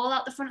lost a ball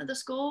out the front of the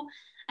school.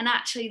 And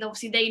actually,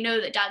 obviously, they know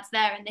that Dad's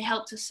there and they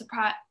helped him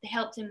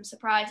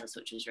surprise us,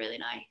 which was really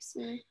nice.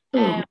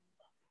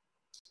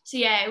 So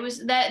yeah, it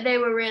was they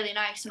were really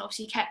nice and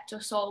obviously kept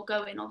us all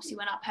going, obviously,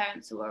 when our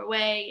parents were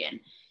away, and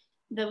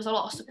there was a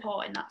lot of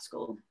support in that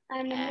school. I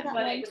remember that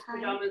well, one it was time.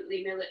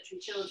 predominantly military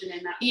children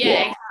in that school.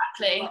 Yeah,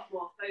 exactly. A lot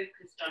more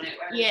focused on it,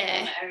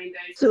 whereas Erin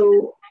goes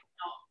so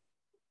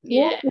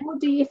not. What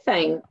do you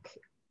think?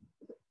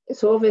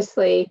 So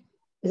obviously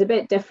it's a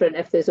bit different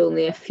if there's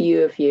only a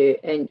few of you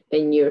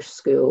in your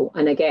school,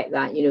 and I get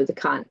that, they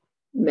can't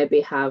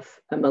maybe have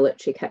a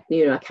military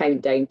a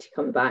countdown to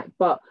come back,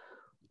 but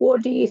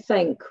what do you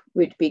think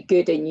would be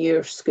good in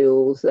your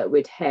schools that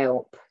would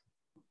help?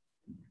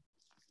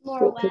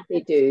 What could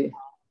they do?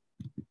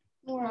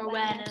 More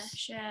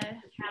awareness, yeah.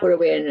 More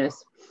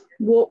awareness.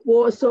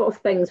 What sort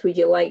of things would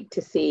you like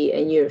to see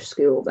in your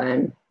school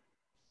then?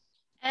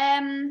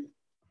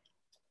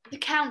 The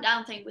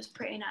countdown thing was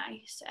pretty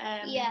nice.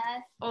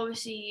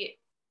 Obviously,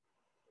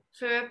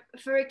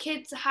 for a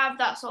kid to have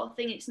that sort of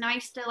thing, it's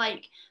nice to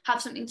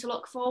have something to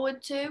look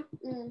forward to.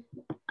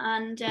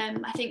 And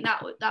I think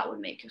that would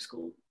make your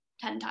school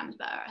 10 times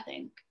better, I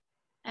think.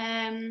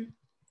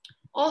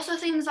 Also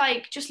things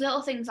like just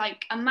little things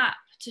like a map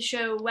to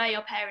show where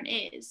your parent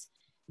is,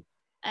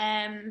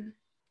 and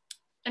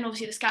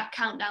obviously the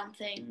countdown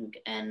thing,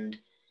 and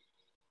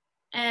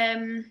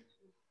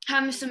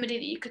having somebody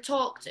that you could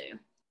talk to.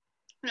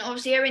 And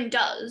obviously Erin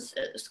does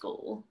at the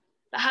school,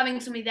 but having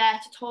somebody there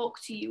to talk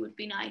to you would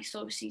be nice,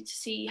 obviously, to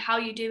see how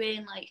you're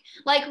doing.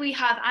 Like we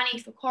have Annie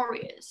for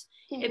Quarriers.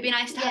 It'd be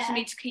nice to have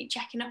somebody to keep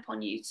checking up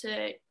on you.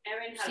 Erin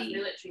has a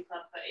military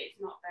club, but it's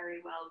not very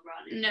well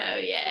run.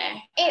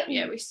 It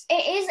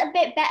is a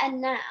bit better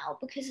now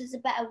because there's a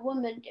better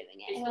woman doing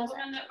it. Is the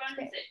woman that runs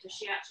it, does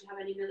she actually have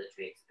any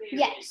military experience?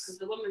 Yes. Because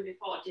the woman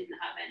before didn't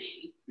have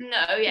any.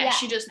 No,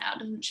 she does now,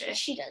 doesn't she?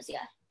 She does, yeah.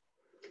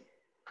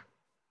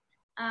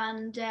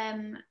 And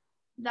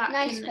that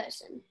nice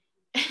person.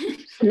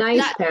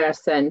 Nice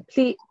person.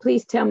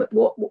 Please tell me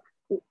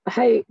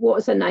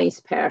what's a nice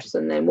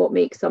person then? What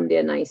makes somebody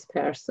a nice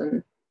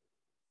person?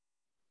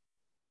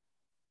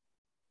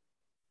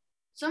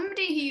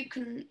 Somebody who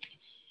can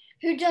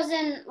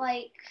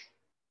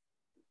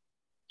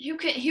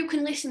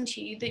listen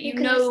to you, that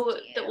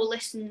that will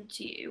listen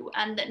to you,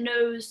 and that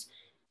knows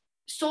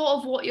sort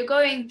of what you're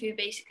going through,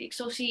 basically.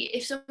 Because obviously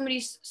if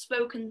somebody's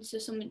spoken to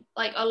someone,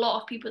 like a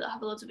lot of people that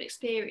have a lot of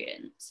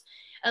experience,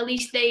 at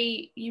least that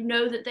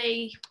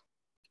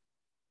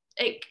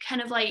it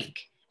kind of like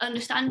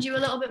understand you a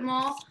little bit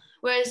more.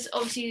 Whereas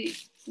obviously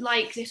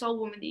like this old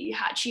woman that you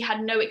had, she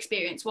had no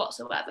experience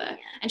whatsoever,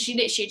 and she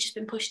literally had just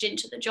been pushed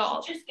into the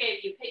job. She just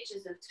gave you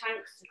pictures of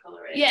tanks to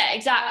colour in. Yeah,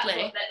 exactly.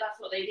 That's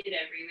what they did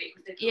every week,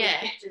 was they colour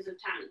pictures of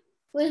tanks.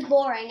 It was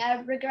boring. I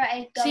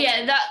regretted going. So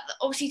yeah, that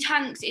obviously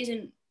tanks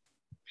it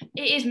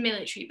is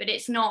military, but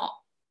it's not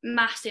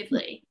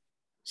massively.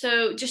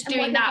 So just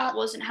doing that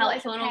wasn't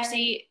helpful, and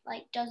obviously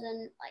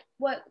doesn't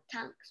work with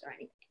tanks or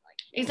anything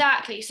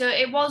exactly. So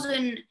it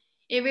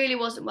really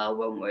wasn't well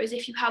run. Whereas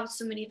if you have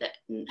somebody that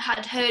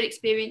had heard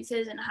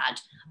experiences and had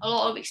a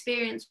lot of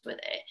experience with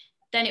it,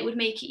 then it would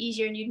make it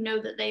easier, and you'd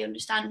know that they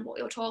understand what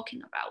you're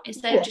talking about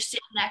instead of just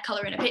sitting there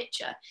colouring a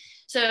picture.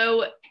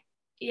 So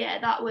yeah,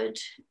 that would.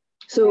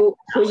 So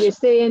you're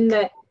saying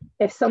that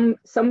if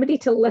somebody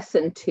to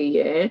listen to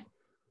you,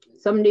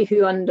 somebody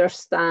who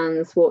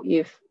understands what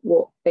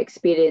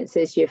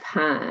experiences you've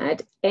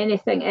had,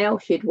 anything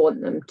else you'd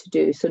want them to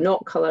do? So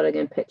not colouring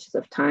in pictures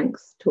of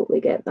tanks, totally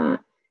get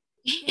that.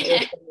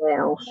 Yeah.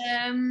 Else?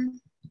 I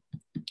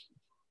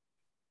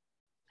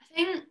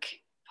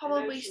think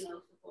probably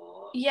emotional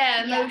support.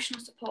 Emotional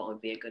support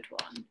would be a good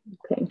one.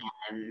 Okay.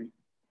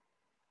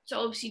 So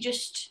obviously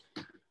just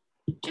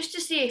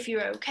to see if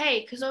you're okay,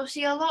 because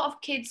obviously a lot of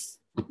kids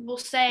will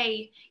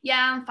say,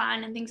 yeah, I'm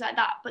fine and things like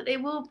that, but they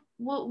will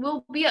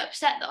be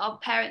upset that our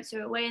parents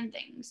are away and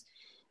things.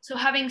 So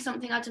having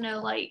something, I don't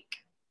know, like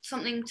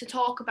something to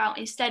talk about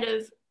instead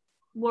of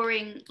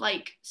worrying,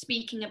 like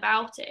speaking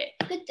about it,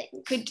 good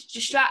things could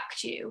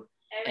distract you.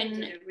 Erin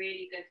did a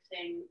really good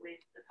thing with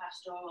the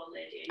pastoral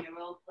lady in your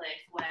old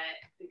place, where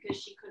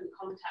because she couldn't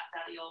contact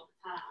Daddy all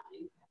the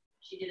time,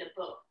 she did a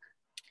book,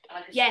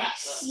 like a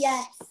scrapbook.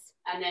 Yes.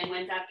 And then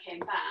when Dad came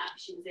back,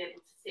 she was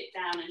able to sit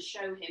down and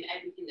show him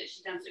everything that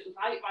she'd done. So it was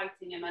like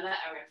writing him a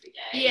letter every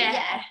day.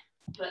 Yeah.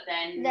 But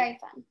then very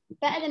fun.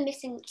 Better than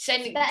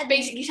sending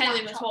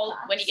him a tour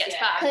when he gets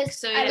back.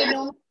 Because I would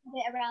normally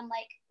have it around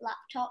like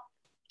laptop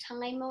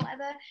time or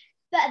whatever.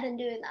 Better than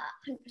doing that,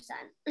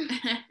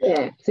 100%.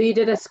 Yeah. So you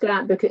did a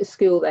scrapbook at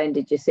school then,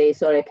 did you say?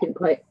 Sorry, I couldn't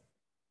quite.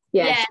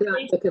 Yeah,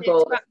 scrapbook of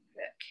all.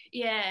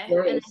 Yeah, nice.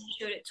 And then you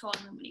showed it to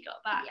him when he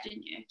got back,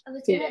 didn't you? I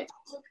was going to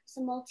put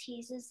some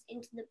Maltesers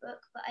into the book,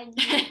 but I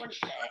didn't want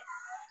to.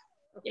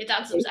 Your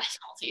dad's obsessed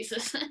with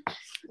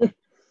Maltesers.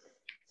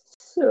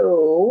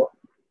 So,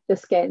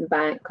 just getting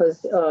back,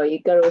 because you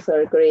girls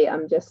are great.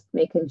 I'm just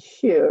making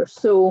sure.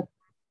 So,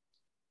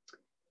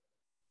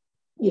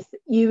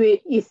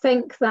 you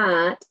think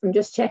that, I'm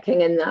just checking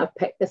in that I've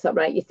picked this up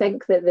right, you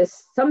think that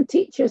there's some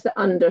teachers that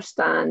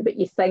understand, but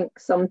you think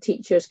some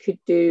teachers could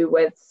do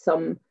with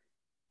some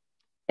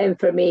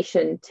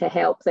information to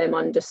help them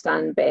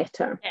understand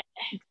better.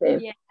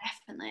 Yeah,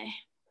 definitely.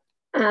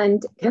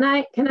 And can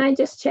I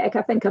just check,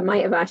 I think I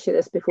might have asked you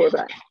this before,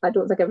 but I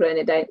don't think I've written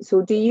it down.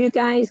 So do you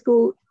guys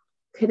go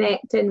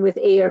connecting with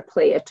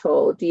airplay at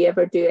all? Do you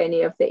ever do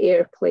any of the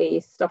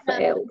airplay stuff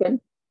at Elgin?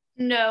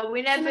 No,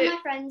 we never. Some of my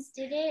friends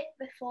did it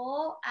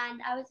before,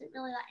 and I wasn't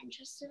really that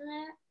interested in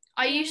it.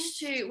 I used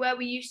to, where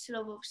we used to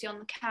live, obviously on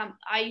the camp,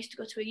 I used to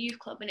go to a youth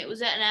club, and it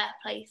was at an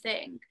airplay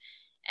thing.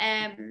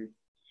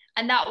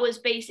 And that was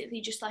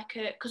basically just like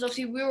because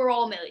obviously we were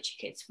all military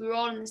kids, we were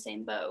all in the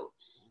same boat.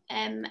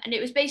 And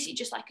it was basically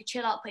just like a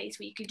chill out place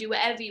where you could do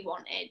whatever you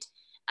wanted,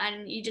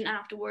 and you didn't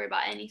have to worry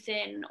about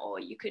anything, or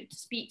you could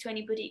speak to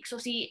anybody. Because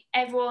obviously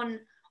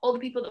all the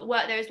people that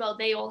worked there as well,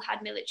 they all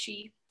had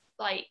military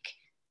like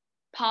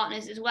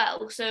partners as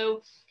well.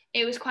 So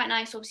it was quite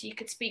nice. Obviously you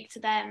could speak to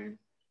them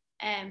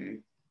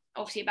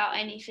obviously about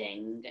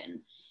anything, and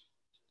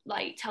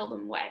like tell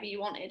them whatever you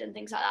wanted and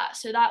things like that.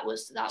 So that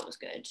was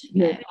good.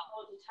 Yeah. It's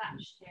more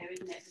detached here,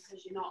 isn't it?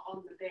 Because you're not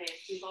on the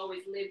base. You've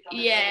always lived on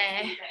a base,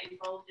 and you get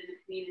involved in the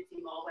community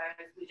more,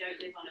 whereas we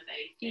don't live on a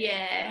base here,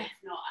 so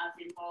it's not as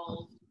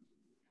involved.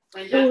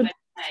 When Dad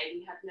went away,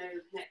 we had no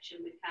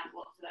connection with camp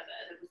whatsoever.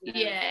 There was no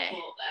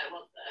support there,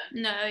 was there?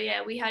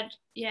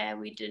 No,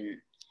 we didn't.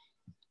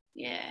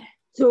 Yeah.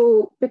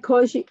 So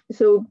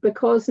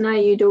because now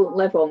you don't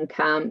live on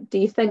camp, do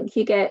you think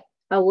you get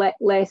a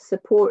less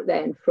support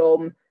then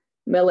from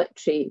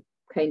military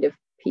kind of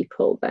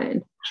people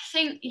then? I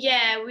think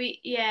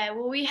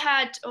we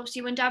had,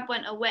 obviously when Dad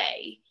went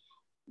away,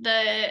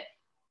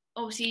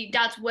 obviously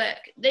Dad's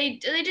work, they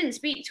didn't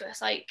speak to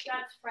us, like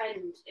Dad's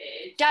friend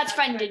did. Dad's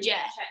friend did,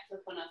 yeah. Checked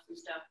up on us and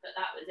stuff, but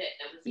that was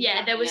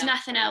it. There was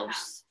nothing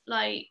else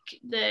like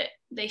that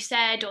they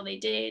said or they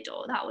did,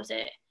 or that was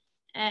it.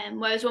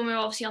 Whereas when we were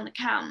obviously on the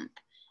camp,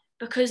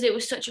 because it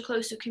was such a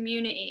closer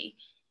community,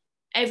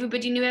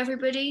 everybody knew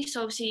everybody,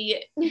 so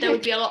obviously there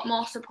would be a lot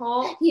more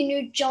support. You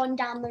knew John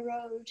down the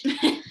road.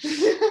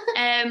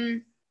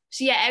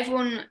 So yeah,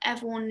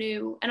 everyone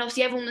knew, and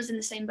obviously everyone was in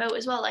the same boat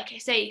as well, like I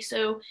say,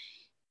 so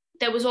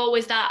there was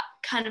always that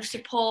kind of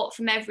support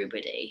from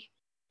everybody.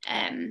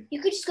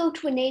 You could just go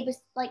to a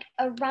neighbour's, like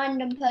a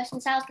random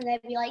person's house, and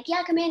they'd be like,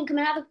 yeah, come in,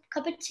 have a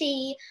cup of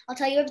tea, I'll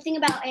tell you everything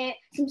about it,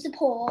 some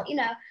support, you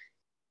know.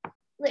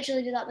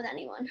 Literally do that with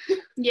anyone.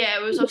 Yeah,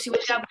 it was obviously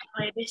with Dad went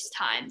away this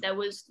time, there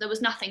was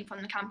nothing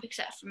from the camp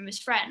except from his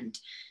friend,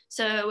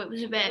 so it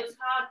was a bit. It was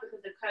hard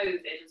because of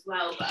COVID as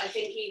well, but I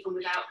think even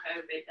without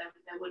COVID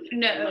there wouldn't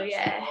have been much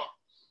support.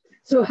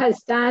 So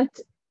has Dad,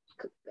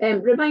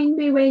 remind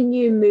me when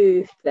you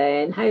moved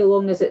then, how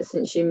long is it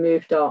since you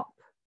moved up?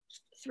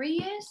 3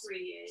 years? 3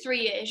 years. 3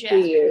 years, yeah.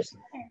 3 years.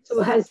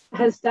 So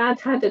has Dad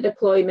had a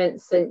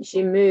deployment since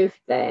you moved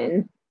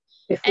then,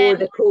 before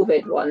the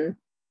COVID one?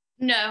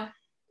 No.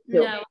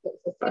 That's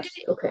the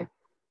first. Okay.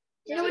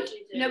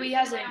 No, he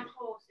hasn't.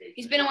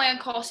 He's been away on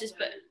courses,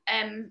 but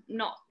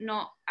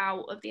not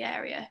out of the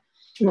area.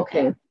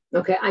 Okay.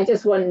 I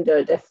just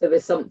wondered if there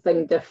was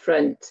something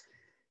different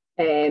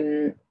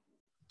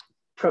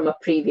from a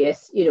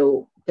previous,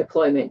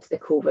 deployment to the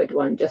COVID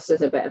one, just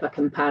as a bit of a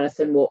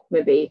comparison, what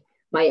maybe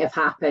might have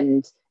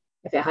happened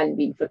if it hadn't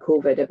been for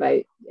COVID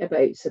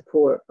about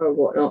support or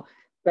whatnot.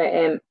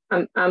 But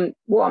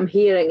what I'm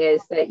hearing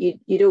is that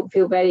you don't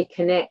feel very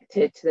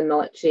connected to the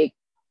military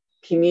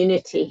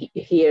community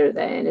here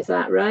then, is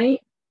that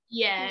right?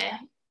 Yeah,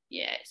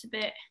 it's a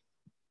bit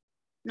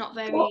not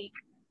very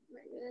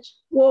good.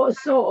 What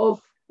sort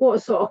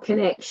of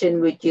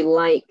connection would you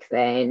like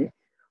then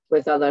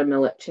with other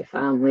military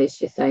families,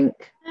 do you think?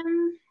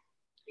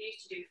 We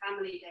used to do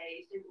family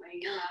days, didn't we?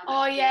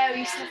 We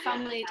used to have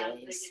family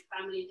days. They did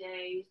family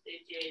days, they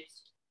did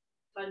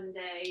fun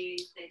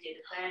days, they did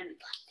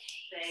events,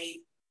 they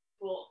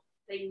brought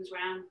things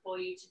around for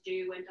you to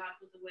do when Dad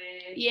was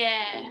away.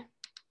 Yeah.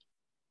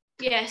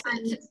 Yes,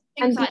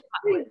 and like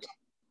that.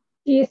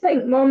 Do you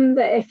think, Mum,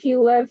 that if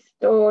you lived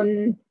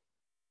on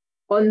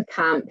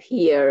camp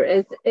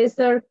here, is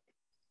there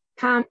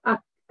camp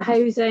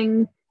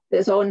housing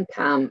that's on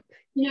camp?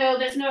 No,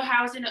 there's no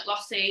housing at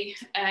Lossy.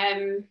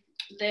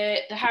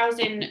 The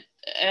housing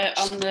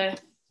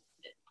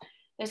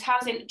there's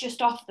housing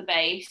just off the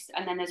base,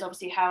 and then there's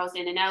obviously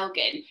housing in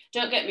Elgin.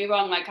 Don't get me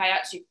wrong, like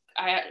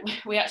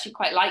we actually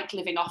quite like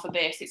living off a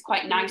base. It's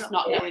quite nice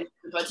not knowing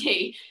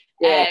everybody.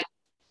 Yeah.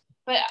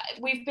 But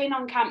we've been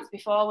on camps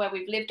before where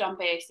we've lived on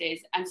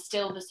bases and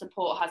still the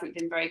support hasn't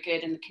been very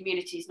good and the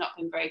community's not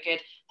been very good.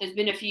 There's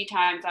been a few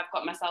times I've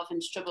got myself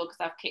into trouble because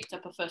I've kicked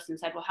up a fuss and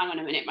said, well, hang on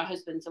a minute, my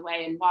husband's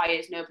away and why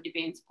is nobody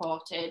being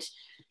supported?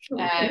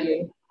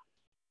 I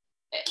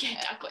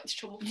got into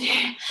trouble.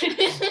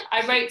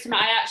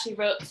 I actually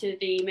wrote to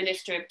the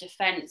Minister of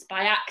Defence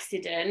by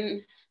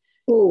accident.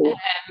 The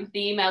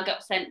email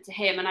got sent to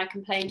him and I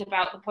complained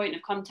about the point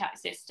of contact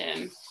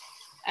system.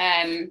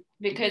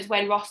 Because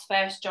when Ross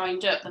first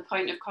joined up, the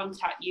point of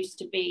contact used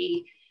to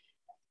be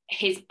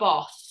his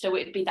boss, so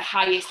it'd be the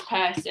highest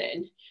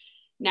person.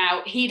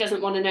 Now he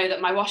doesn't want to know that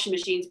my washing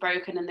machine's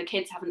broken and the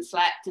kids haven't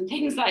slept and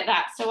things like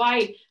that, so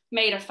I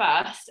made a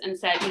fuss and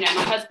said, my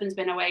husband's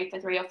been away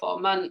for 3 or 4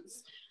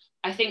 months,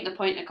 I think the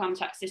point of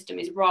contact system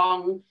is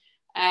wrong.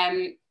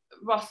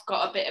 Ross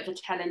got a bit of a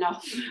telling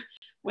off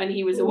when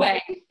he was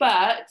away,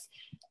 but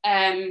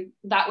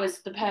that was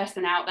the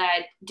person out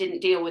there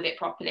didn't deal with it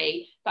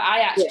properly. But I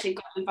actually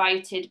got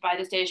invited by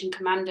the station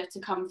commander to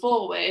come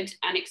forward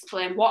and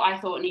explain what I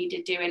thought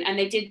needed doing, and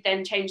they did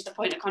then change the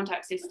point of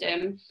contact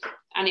system,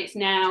 and it's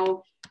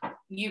now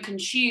you can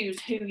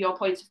choose who your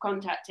point of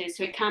contact is,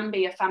 so it can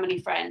be a family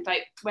friend.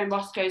 Like when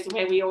Ross goes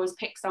away, we always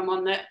pick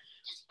someone that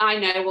I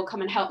know will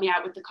come and help me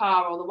out with the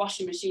car or the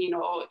washing machine,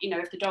 or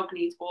if the dog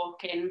needs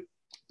walking.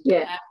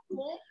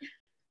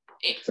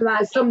 So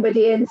that's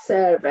somebody in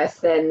service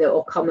then that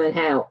will come and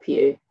help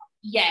you.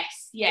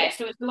 Yes.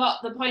 So it's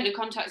the point of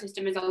contact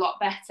system is a lot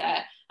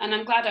better, and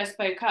I'm glad I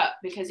spoke up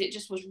because it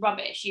just was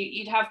rubbish.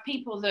 You'd have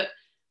people that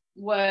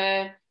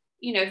were,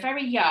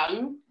 very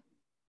young,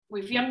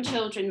 with young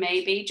children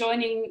maybe,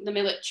 joining the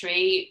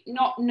military,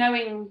 not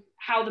knowing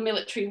how the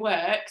military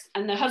works,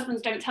 and their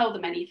husbands don't tell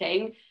them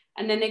anything,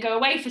 and then they go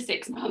away for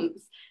 6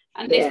 months,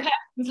 and this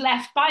person's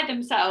left by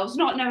themselves,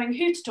 not knowing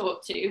who to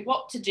talk to,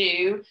 what to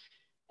do.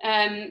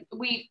 When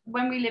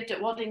we lived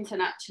at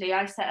Waddington, actually,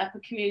 I set up a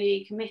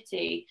community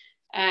committee,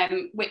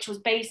 which was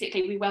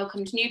basically we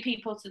welcomed new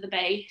people to the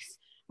base.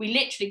 we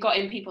literally got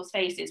in people's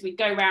faces. We'd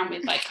go around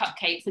with like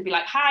cupcakes and be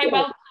like, hi,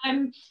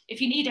 welcome.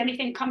 If you need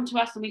anything, come to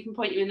us and we can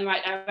point you in the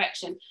right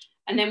direction.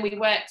 And then we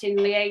worked in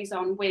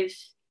liaison with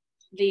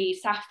the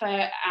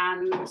SAFA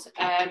and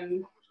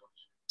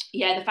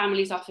the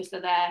families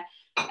officer there,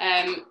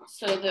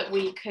 so that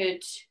we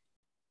could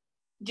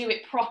do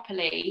it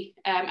properly.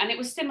 And it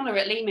was similar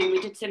at Leeming.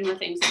 We did similar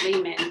things at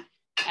Leeming.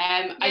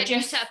 I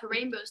just set up a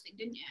rainbows thing,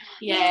 didn't you?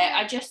 Yeah,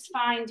 I just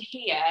find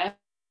here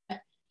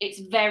it's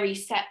very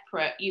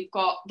separate.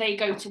 They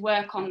go to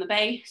work on the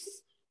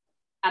base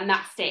and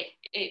that's it.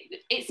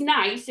 It's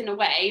nice in a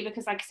way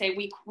because, like I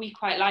say, we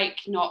quite like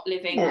not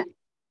living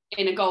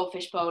in a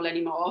goldfish bowl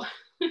anymore.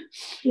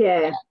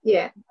 Totally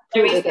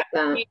get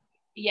that.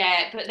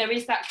 Yeah, but there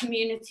is that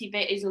community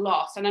bit is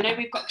lost. And I know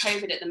we've got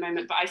COVID at the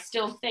moment, but I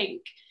still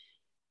think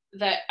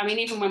that, I mean,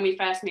 even when we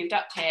first moved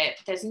up here,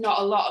 there's not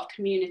a lot of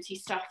community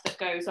stuff that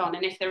goes on.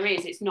 And if there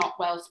is, it's not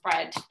well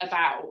spread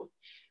about.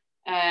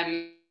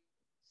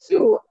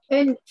 So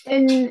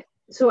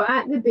so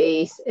at the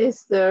base,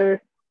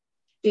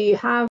 do you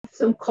have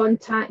some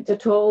contact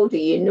at all? Do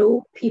you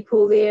know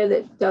people there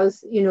that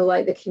does,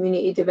 like the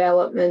community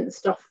development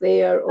stuff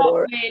there?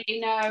 Or not really,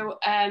 no.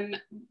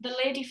 The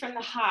lady from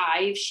the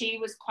Hive, she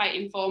was quite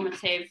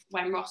informative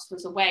when Ross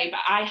was away, but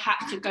I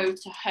had to go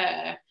to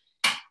her.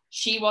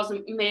 She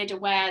wasn't made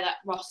aware that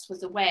Ross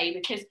was away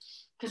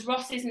because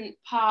Ross isn't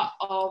part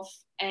of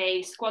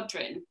a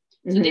squadron.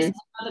 So this is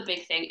another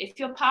big thing. If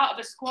you're part of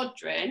a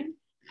squadron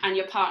and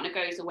your partner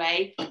goes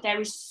away, there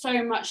is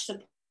so much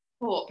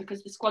support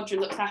because the squadron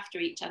looks after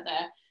each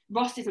other.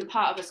 Ross isn't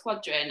part of a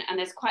squadron, and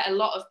there's quite a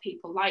lot of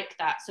people like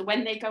that. So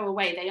when they go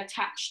away, they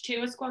attach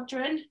to a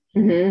squadron,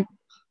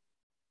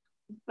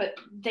 but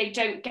they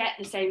don't get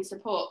the same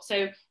support.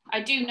 So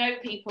I do know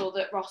people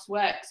that Ross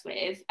works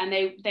with, and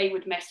they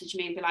would message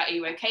me and be like, are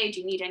you okay?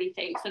 Do you need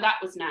anything? So that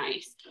was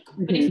nice.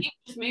 But if you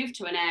just move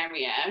to an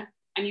area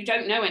and you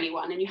don't know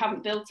anyone and you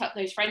haven't built up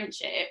those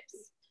friendships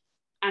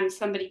and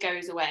somebody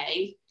goes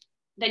away,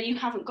 then you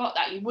haven't got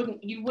that. You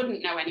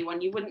wouldn't know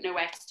anyone. You wouldn't know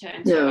where to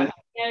turn to.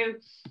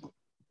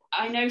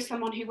 I know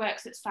someone who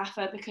works at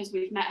SAFA because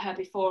we've met her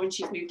before and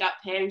she's moved up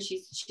here and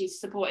she's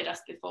supported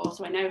us before.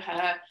 So I know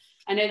her.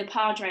 I know the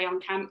Padre on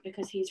camp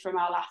because he's from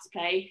our last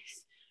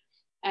place.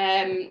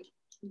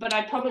 But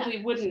I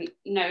probably wouldn't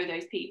know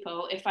those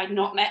people if I'd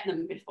not met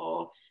them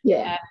before.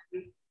 Yeah.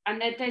 And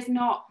there's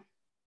not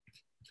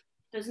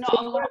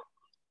a lot.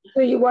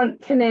 So you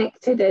weren't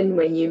connected in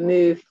when you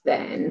moved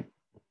then?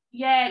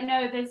 Yeah,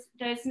 no,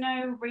 there's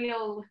no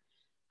real.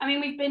 I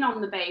mean, we've been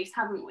on the base,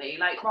 haven't we?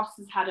 Like Ross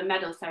has had a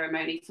medal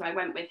ceremony, so I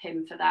went with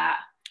him for that.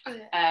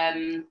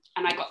 And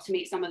I got to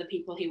meet some of the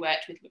people he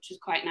worked with, which was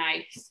quite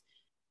nice.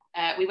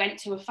 We went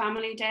to a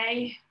family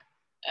day,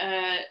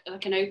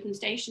 like an open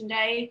station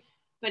day,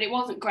 but it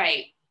wasn't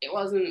great. It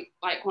wasn't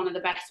like one of the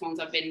best ones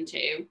I've been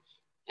to.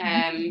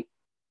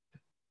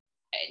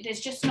 There's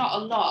just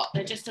not a lot.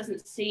 There just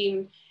doesn't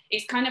seem.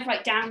 It's kind of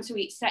like down to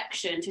each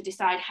section to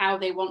decide how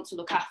they want to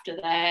look after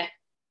their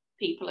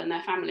people and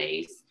their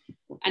families.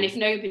 And if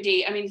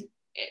nobody, I mean,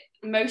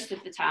 most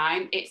of the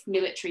time it's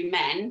military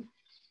men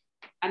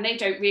and they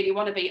don't really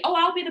want to be,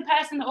 I'll be the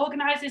person that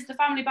organises the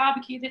family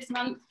barbecue this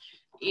month.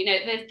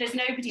 There's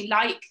nobody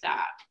like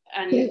that.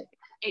 And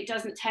it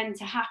doesn't tend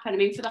to happen. I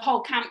mean, for the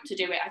whole camp to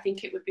do it, I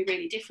think it would be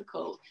really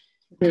difficult.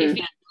 If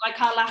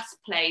like our last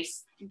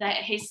place,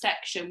 his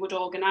section would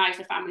organise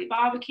a family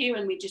barbecue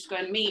and we'd just go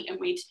and meet and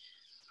we'd,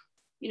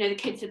 the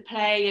kids would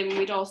play and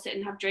we'd all sit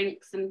and have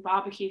drinks and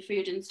barbecue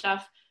food and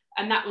stuff.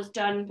 And that was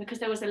done because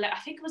there was I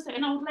think it was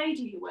an old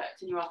lady who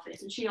worked in your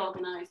office and she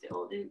organised it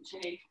all, didn't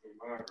she?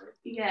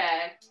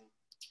 Yeah.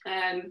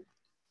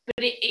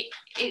 But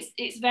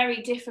it's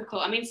very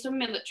difficult. I mean, some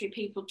military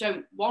people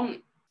don't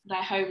want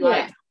their home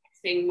life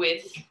mixing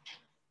with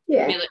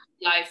military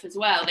life as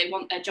well. They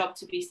want their job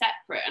to be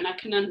separate, and I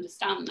can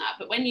understand that.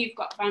 But when you've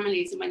got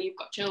families and when you've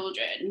got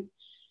children,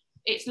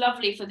 it's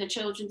lovely for the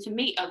children to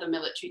meet other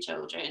military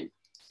children.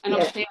 And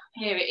obviously up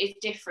here it is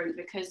different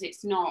because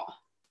it's not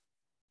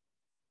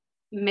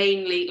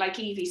mainly, like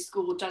Evie's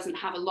school doesn't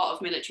have a lot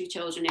of military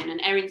children in, and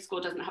Erin's school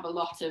doesn't have a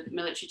lot of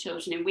military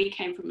children in. We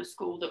came from a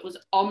school that was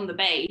on the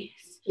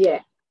base.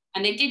 Yeah.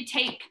 And they did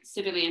take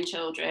civilian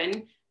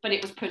children, but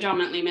it was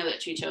predominantly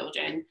military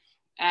children.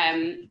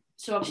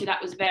 So obviously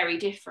that was very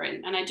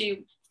different. And I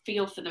do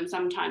feel for them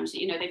sometimes,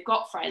 they've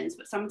got friends,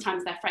 but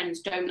sometimes their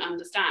friends don't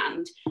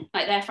understand.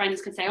 Like their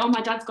friends could say,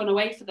 my dad's gone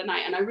away for the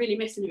night and I'm really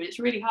missing him. It's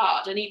really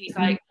hard. And Evie's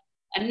like,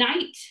 a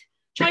night?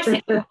 Try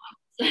 6 months.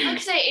 Like I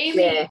say,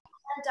 Amy, her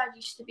dad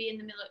used to be in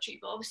the military,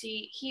 but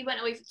obviously he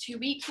went away for 2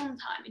 weeks one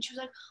time and she was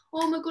like,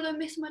 oh my God, I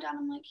miss my dad.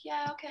 I'm like,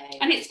 yeah, okay.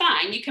 And it's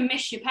fine. You can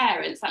miss your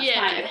parents. That's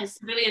fine, because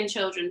civilian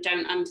children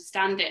don't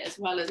understand it as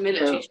well as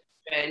military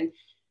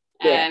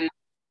children.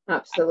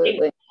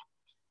 Absolutely.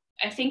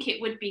 I think it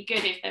would be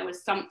good if there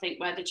was something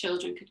where the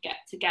children could get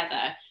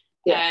together.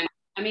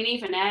 I mean,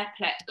 even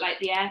airplay, like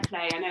the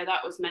airplay, I know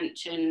that was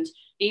mentioned.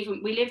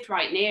 Even we lived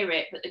right near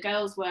it, but the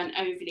girls weren't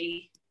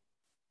overly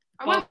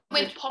I went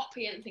with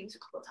Poppy and things a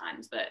couple of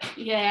times, but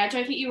yeah, I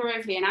don't think you were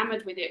overly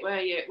enamoured with it, were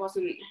you? It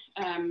wasn't.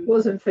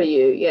 Wasn't for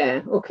you,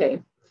 yeah.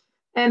 Okay.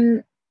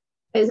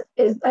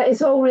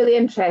 It's all really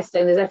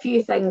interesting. There's a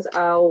few things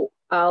I'll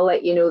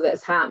let you know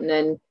that's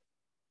happening,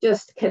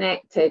 just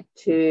connected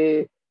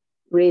to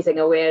raising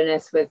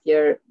awareness with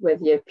your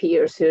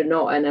peers who are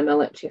not in a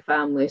military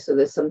family. So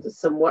there's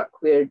some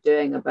work we're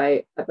doing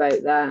about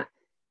that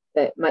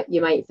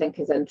you might think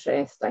is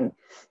interesting.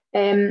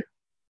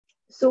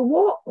 So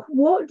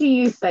what do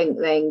you think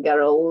then,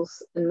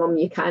 girls, and Mum,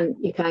 you can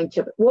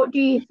chip. What do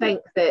you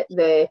think that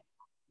the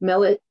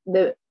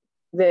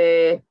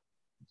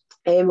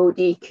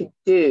MOD could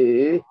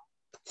do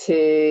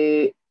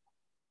to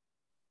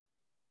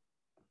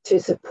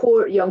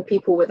support young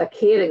people with a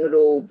caring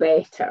role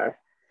better?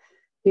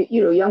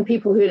 You know, young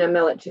people who are in a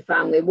military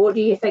family, what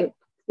do you think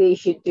they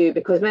should do?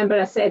 Because remember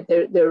I said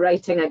they're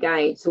writing a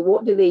guide, so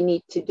what do they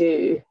need to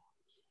do?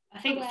 I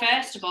think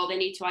first of all, they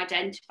need to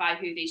identify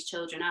who these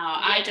children are.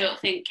 Yeah. I don't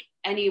think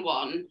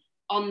anyone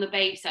on the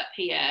base up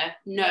here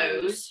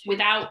knows,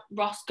 without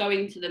Ross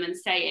going to them and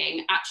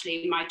saying,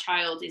 actually, my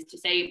child is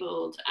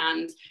disabled.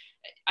 And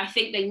I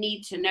think they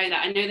need to know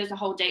that. I know there's a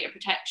whole data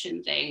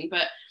protection thing,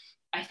 but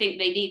I think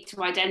they need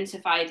to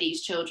identify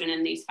these children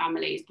and these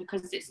families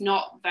because it's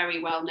not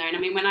very well known. I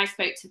mean, when I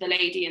spoke to the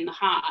lady in the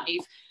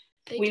hive,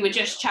 we were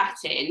just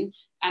chatting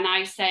and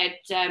I said,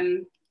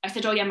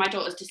 oh yeah, my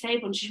daughter's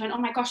disabled. And she went, oh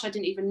my gosh, I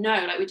didn't even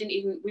know. Like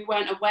we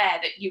weren't aware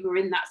that you were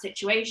in that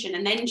situation.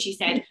 And then she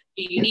said,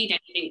 do you need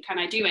anything? Can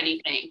I do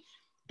anything?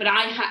 But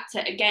I had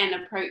to, again,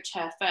 approach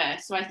her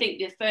first. So I think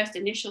the first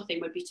initial thing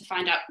would be to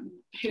find out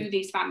who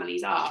these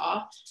families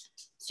are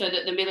so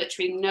that the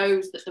military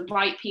knows that the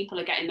right people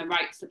are getting the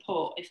right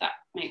support, if that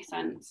makes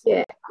sense.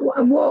 Yeah,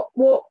 and what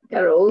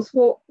girls,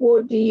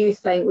 what do you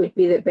think would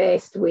be the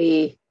best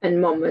way, and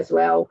Mum as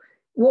well,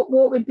 what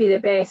would be the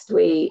best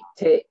way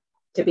to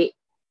be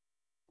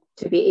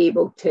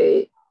able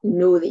to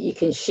know that you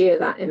can share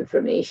that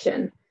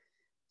information?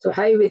 So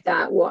how would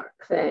that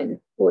work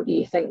then? What do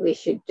you think they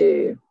should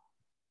do?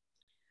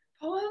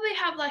 Probably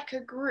have like a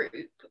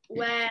group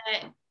where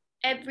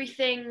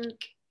everything,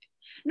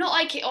 not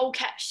like it all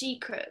kept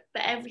secret,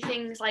 but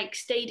everything's like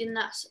stayed in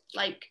that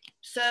like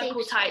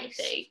circle type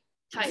thing.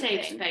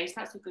 Safe space,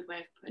 that's a good way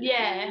of putting it.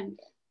 Yeah.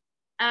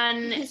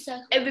 And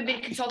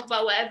everybody can talk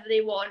about whatever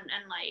they want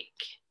and like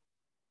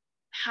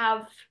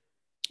have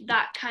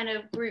that kind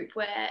of group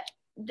where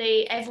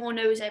everyone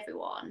knows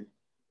everyone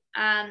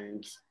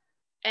and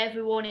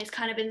everyone is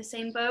kind of in the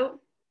same boat.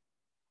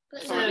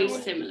 Or at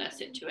least similar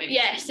situations.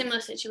 Yeah, similar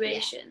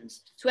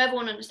situations. So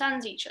everyone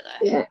understands each other.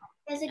 Yeah.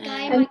 There's a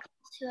guy in my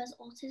class who has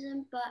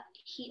autism, but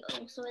he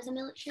also is a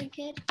military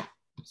kid.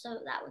 So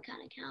that would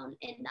kind of count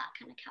in that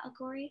kind of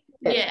category.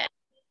 Yeah.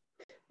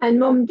 And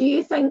Mum, do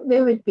you think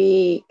there would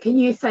be, can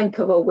you think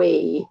of a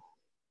way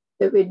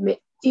that would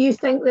make, do you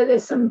think that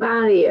there's some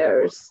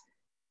barriers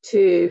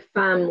to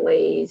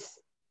families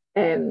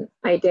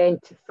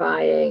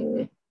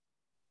identifying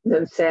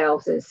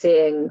themselves and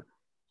saying,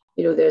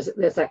 you know,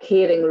 there's a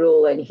caring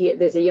role in here,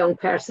 there's a young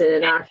person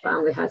in our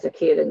family has a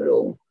caring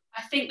role?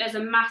 I think there's a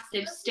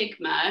massive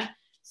stigma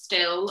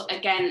still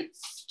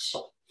against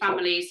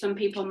families. Some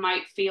people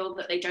might feel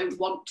that they don't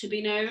want to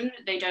be known.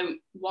 They don't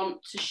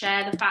want to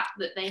share the fact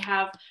that they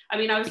have. I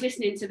mean, I was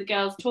listening to the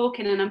girls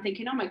talking and I'm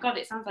thinking, oh my God,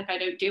 it sounds like I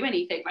don't do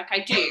anything. Like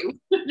I do.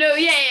 No,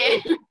 yeah.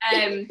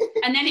 And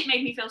then it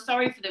made me feel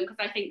sorry for them because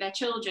I think they're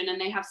children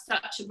and they have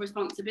such a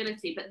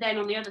responsibility. But then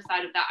on the other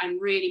side of that, I'm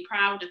really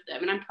proud of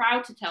them. And I'm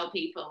proud to tell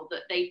people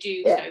that they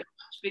do so much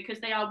because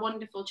they are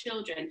wonderful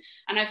children.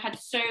 And I've had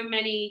so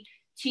many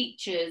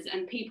teachers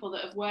and people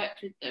that have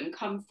worked with them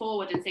come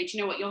forward and say, do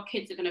you know what, your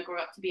kids are going to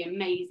grow up to be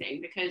amazing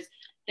because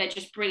they're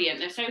just brilliant.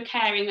 They're so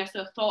caring, they're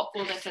so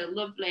thoughtful, they're so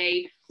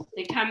lovely.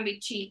 They can be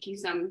cheeky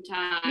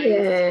sometimes.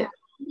 Yeah.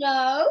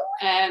 No.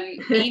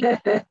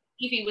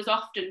 Evie was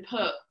often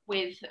put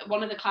with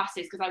one of the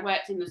classes because I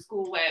worked in the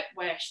school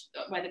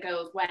where the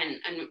girls went,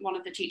 and one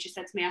of the teachers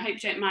said to me, I hope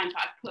you don't mind,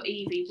 but I've put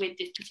Evie with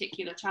this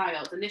particular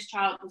child, and this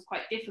child was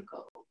quite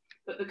difficult.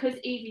 But because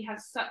Evie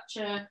has such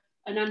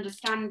an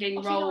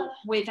understanding role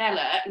with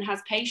Ella and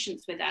has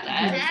patience with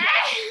Ella.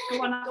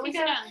 Go on, go.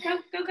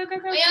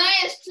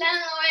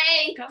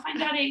 Go find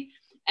Daddy.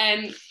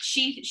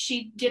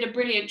 She did a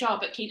brilliant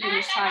job at keeping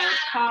this child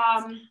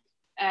calm.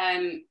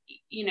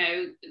 You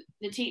know,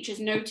 the teachers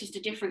noticed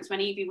a difference when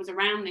Evie was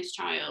around this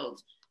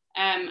child.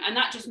 And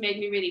that just made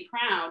me really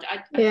proud.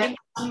 I think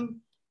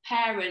some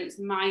parents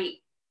might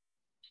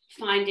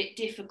find it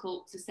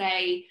difficult to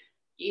say,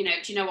 you know,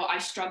 do you know what, I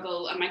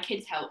struggle and my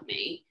kids help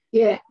me.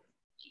 Yeah.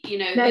 You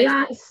know,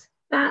 now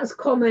that's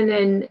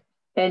common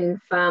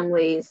in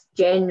families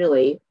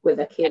generally with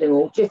a caring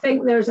role. Do you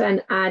think there's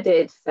an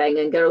added thing,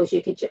 and girls,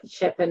 you could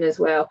chip in as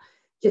well,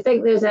 do you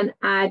think there's an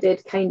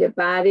added kind of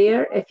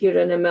barrier if you're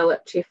in a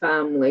military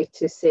family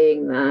to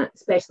saying that,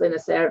 especially in a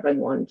serving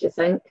one, do you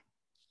think?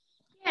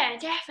 Yeah,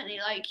 definitely.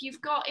 Like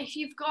if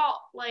you've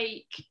got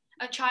like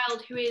a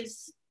child who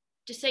is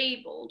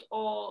disabled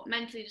or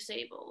mentally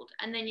disabled,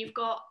 and then you've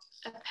got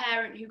a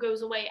parent who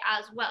goes away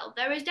as well,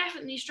 there is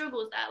definitely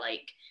struggles there.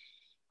 Like,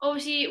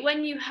 obviously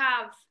when you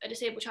have a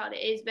disabled child,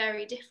 it is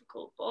very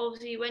difficult, but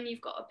obviously when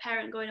you've got a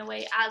parent going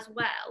away as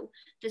well,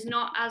 there's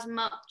not as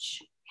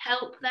much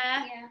help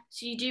there.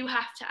 So you do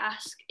have to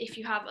ask, if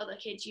you have other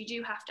kids, you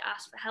do have to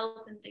ask for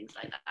help and things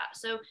like that.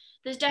 So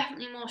there's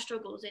definitely more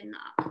struggles in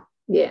that.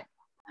 Yeah.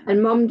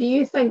 And Mum, do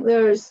you think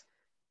there's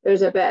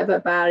a bit of a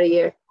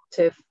barrier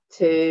to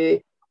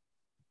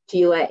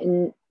you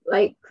letting,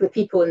 like, the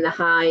people in the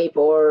hive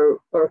or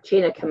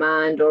chain of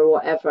command or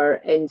whatever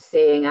in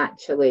saying,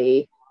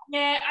 actually,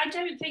 yeah, I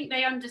don't think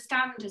they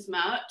understand as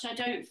much. I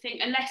don't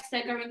think, unless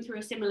they're going through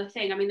a similar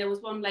thing. I mean, there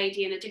was one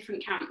lady in a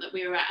different camp that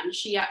we were at, and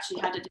she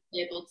actually had a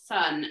disabled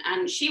son,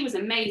 and she was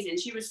amazing.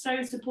 She was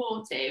so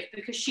supportive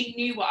because she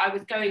knew what I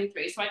was going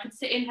through. So I could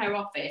sit in her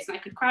office and I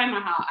could cry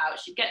my heart out.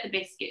 She'd get the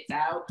biscuits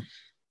out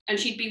and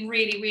she'd be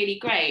really, really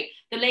great.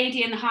 The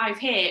lady in the hive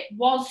here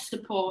was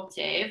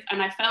supportive,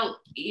 and I felt,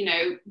 you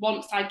know,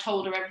 once I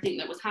told her everything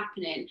that was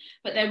happening,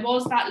 but there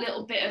was that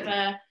little bit of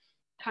a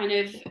kind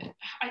of,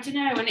 I don't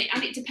know, and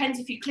it depends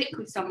if you click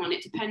with someone.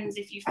 It depends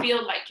if you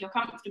feel like you're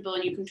comfortable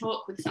and you can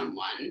talk with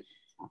someone.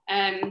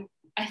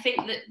 I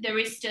think that there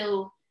is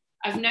still,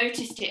 I've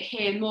noticed it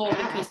here more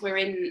because we're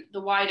in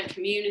the wider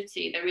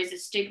community. There is a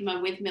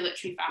stigma with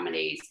military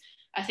families.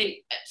 I think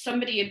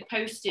somebody had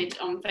posted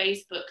on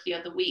Facebook the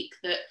other week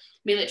that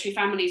military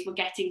families were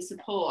getting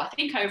support, I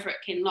think over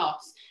at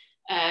Kinloss,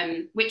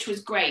 which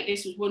was great.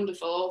 This was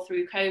wonderful all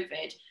through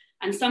COVID.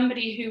 And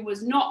somebody who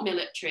was not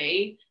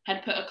military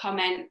had put a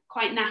comment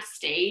quite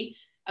nasty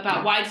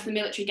about, why does the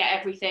military get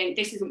everything?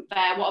 This isn't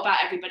fair. What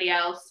about everybody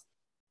else?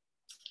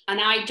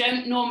 And I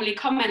don't normally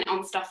comment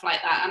on stuff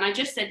like that. And I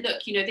just said,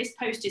 look, you know, this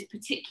post is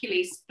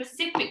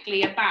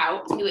specifically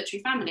about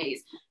military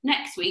families.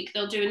 Next week,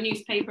 they'll do a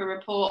newspaper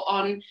report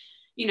on,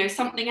 you know,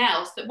 something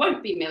else that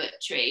won't be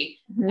military.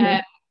 Mm-hmm.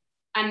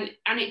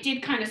 And it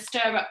did kind of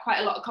stir up quite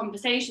a lot of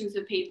conversations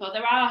with people.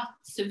 There are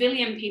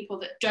civilian people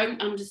that don't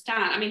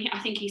understand. I mean, I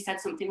think he said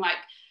something like,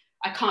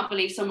 I can't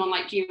believe someone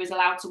like you is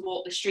allowed to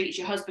walk the streets.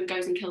 Your husband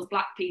goes and kills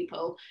black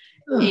people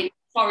in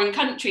foreign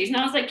countries. And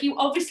I was like, you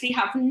obviously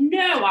have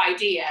no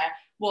idea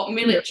what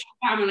military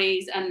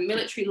families and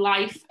military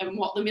life and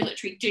what the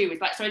military do is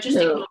like. So I just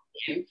ignored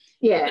him.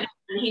 Yeah.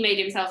 And he made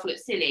himself look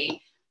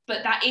silly.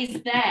 But that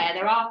is there.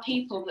 There are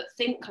people that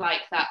think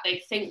like that.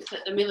 They think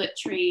that the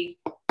military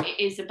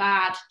is a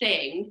bad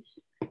thing.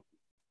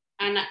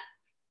 And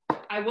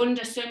I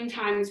wonder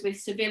sometimes with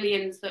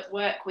civilians that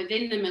work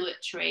within the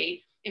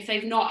military, if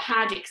they've not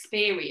had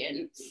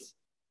experience,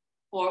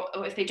 or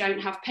if they don't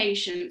have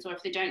patience, or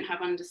if they don't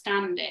have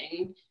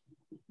understanding,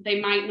 they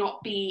might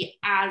not be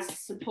as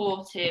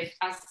supportive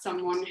as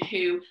someone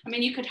who, I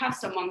mean, you could have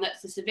someone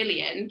that's a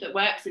civilian that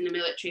works in the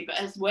military, but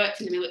has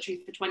worked in the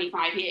military for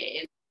 25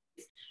 years,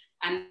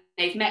 and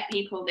they've met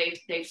people,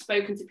 they've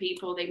spoken to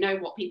people, they know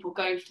what people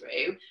go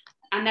through,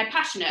 and they're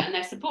passionate and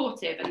they're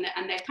supportive and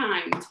they're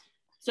kind.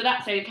 So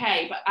that's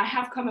okay. But I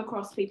have come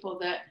across people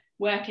that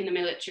work in the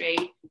military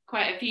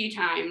quite a few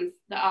times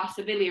that are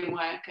civilian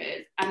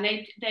workers, and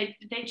they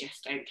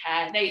just don't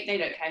care. They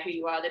don't care who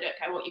you are. They don't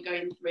care what you're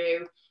going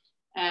through.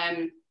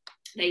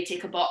 They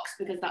tick a box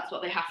because that's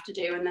what they have to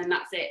do, and then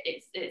that's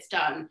it. It's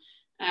done.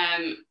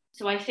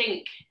 So I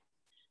think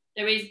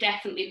there is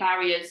definitely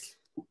barriers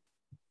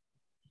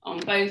on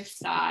both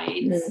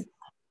sides,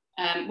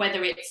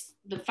 whether it's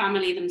the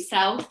family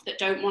themselves that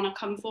don't want to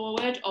come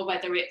forward, or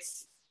whether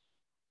it's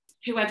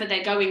whoever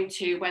they're going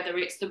to, whether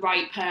it's the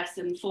right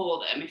person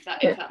for them, if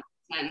that makes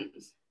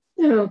sense.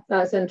 No,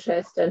 that's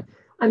interesting.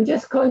 I'm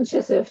just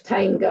conscious of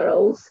time,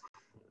 girls,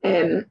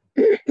 and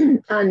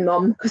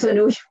Mum, because I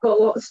know you've got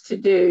lots to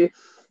do.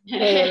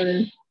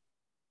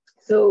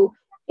 So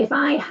if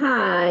I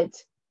had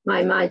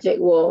my magic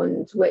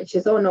wand, which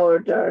is on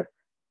order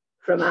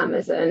from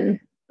Amazon,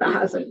 that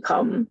hasn't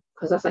come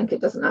because I think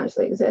it doesn't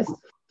actually exist.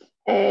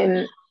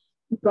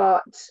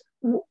 But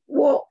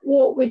what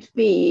would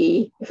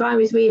be, if I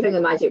was waving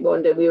a magic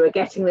wand and we were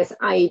getting this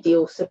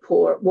ideal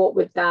support, what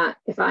would that,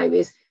 if I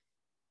was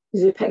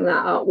zooping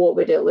that up, what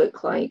would it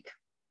look like?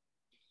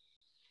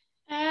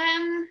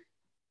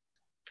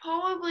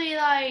 Probably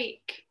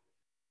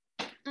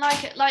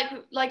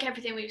like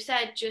everything we've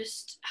said,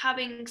 just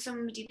having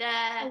somebody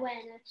there.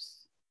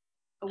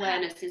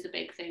 Awareness is a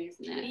big thing,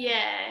 isn't it?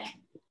 Yeah.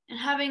 And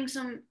having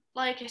some,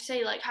 like I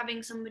say, like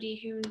having somebody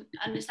who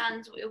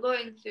understands what you're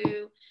going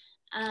through,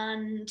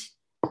 and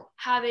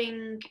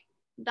having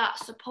that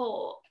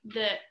support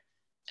that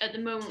at the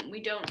moment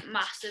we don't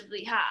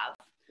massively have.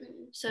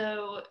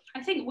 So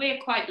I think we're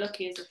quite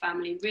lucky as a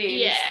family,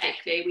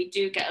 realistically. Yeah. We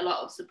do get a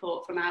lot of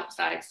support from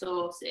outside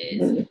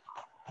sources.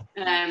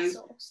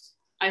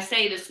 I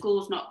say the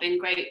school's not been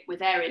great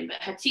with Erin,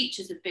 but her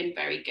teachers have been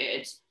very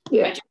good.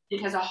 Yeah. I just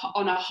think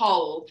on a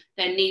whole,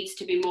 there needs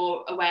to be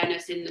more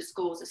awareness in the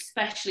schools,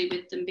 especially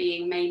with them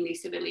being mainly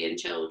civilian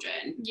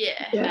children.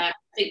 Yeah. I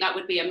think that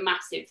would be a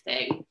massive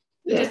thing,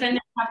 because then they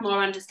have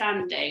more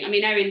understanding. I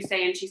mean, Erin's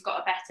saying she's got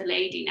a better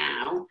lady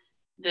now,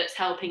 that's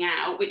helping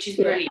out, which is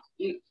brilliant.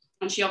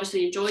 And she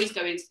obviously enjoys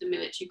going to the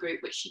military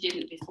group, which she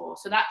didn't before.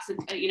 So that's a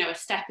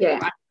step in the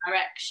right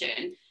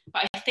direction.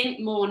 But I think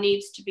more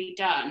needs to be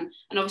done.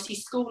 And obviously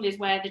school is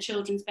where the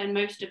children spend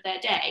most of their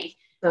day.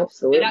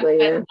 Absolutely, so that's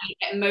where they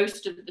get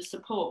most of the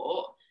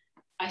support.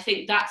 I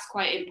think that's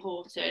quite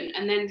important.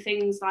 And then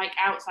things like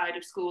outside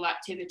of school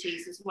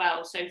activities as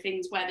well. So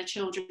things where the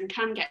children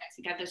can get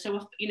together.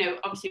 So,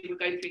 obviously we're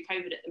going through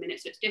COVID at the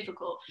minute, so it's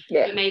difficult.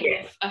 But maybe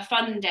a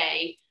fun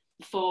day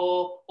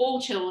for all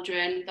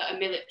children that are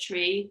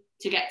military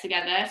to get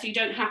together, so you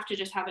don't have to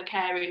just have a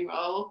caring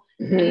role,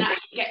 and that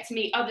you get to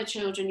meet other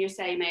children your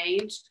same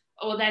age,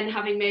 or then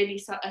having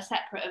maybe a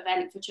separate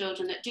event for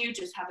children that do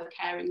just have a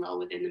caring role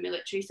within the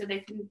military, so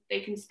they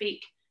can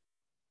speak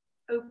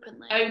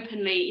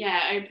openly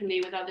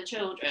with other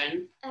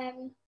children.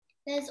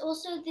 There's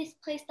also this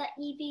place that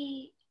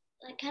Evie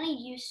kind of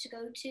used to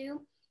go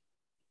to,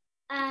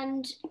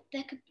 and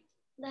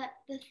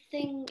the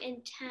thing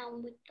in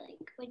town with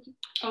when you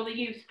the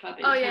youth club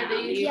in town,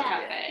 the youth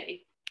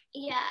cafe.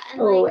 Yeah.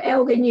 And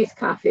Elgin Youth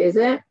Cafe, is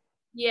it?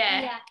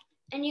 Yeah.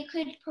 And you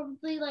could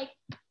probably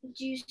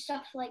do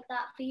stuff like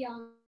that for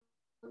young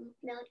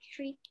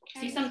military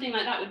kids. See, something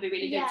like that would be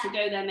really good to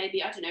go there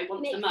maybe, I don't know,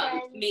 once a month,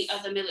 friends. Meet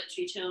other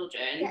military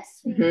children,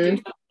 do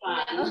some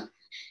fun,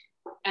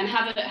 and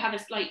have a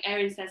like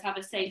Erin says, have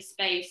a safe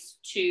space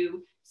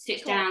to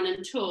sit down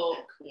and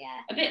talk. Yeah.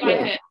 A bit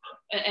like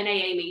an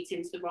AA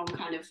meeting's the wrong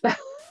kind of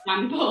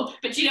example,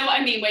 but do you know what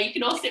I mean, where you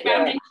can all sit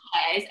round in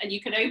chairs and you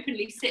can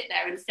openly sit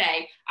there and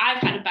say, I've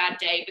had a bad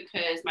day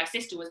because my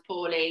sister was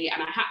poorly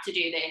and I had to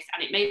do this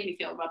and it made me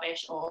feel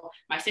rubbish, or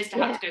my sister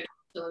had to go to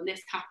hospital and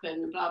this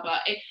happened and blah blah.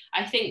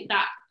 I think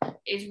that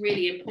is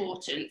really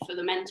important for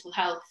the mental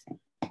health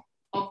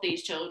of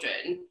these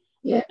children,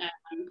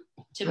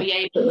 to be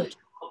able to talk.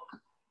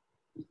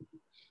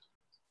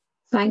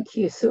 Thank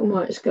you so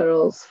much,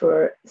 girls,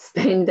 for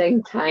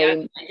spending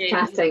time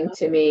chatting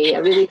to me. I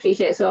really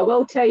appreciate it. So I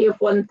will tell you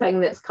of one thing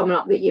that's coming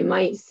up that you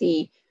might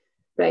see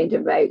round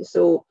about.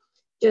 So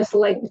just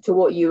linked to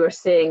what you were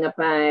saying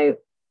about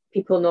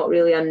people not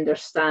really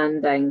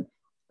understanding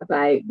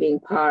about being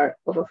part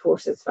of a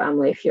forces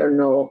family if you're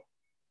not,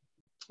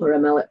 or a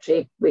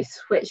military. We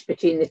switch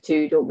between the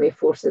two, don't we,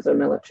 forces or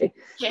military,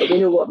 but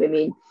we know what we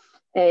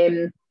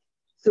mean.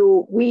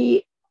 So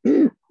we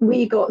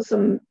got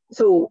some,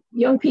 so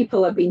young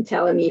people have been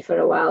telling me for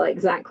a while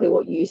exactly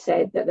what you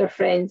said, that their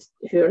friends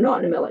who are not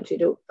in a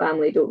military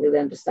family don't really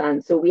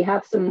understand. So we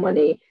have some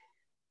money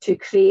to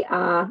create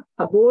a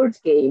board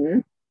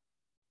game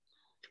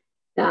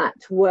that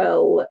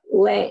will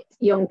let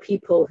young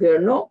people who are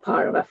not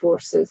part of a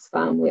forces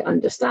family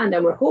understand,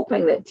 and we're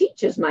hoping that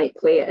teachers might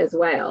play it as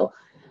well,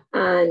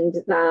 and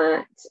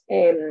that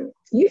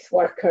youth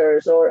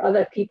workers or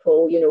other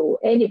people,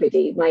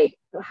 anybody might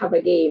have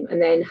a game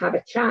and then have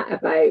a chat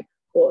about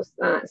what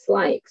that's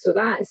like. So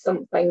that is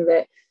something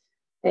that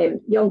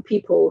young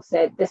people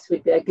said this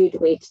would be a good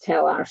way to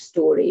tell our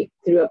story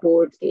through a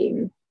board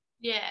game.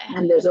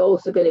 And there's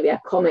also going to be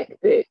a comic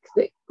book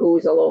that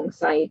goes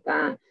alongside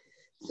that.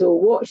 So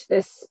watch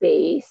this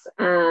space,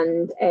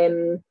 and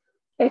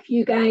if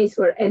you guys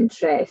were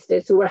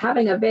interested, so we're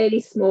having a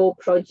very small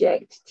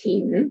project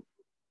team,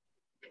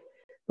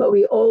 but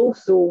we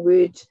also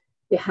would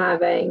be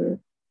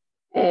having,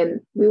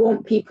 we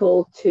want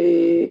people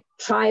to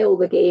try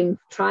the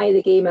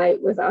game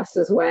out with us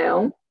as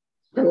well,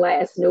 and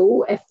let us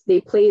know if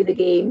they play the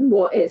game,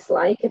 what it's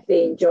like, if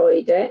they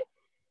enjoyed it,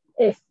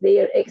 if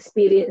their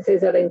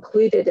experiences are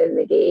included in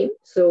the game.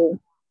 So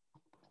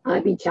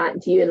I've been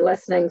chatting to you and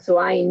listening, so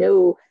I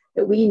know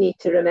that we need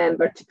to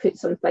remember to put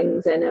some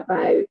things in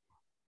about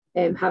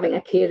having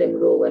a caring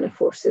role in a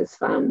forces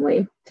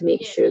family, to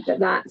make sure that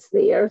that's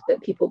there,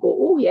 that people go,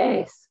 oh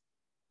yes.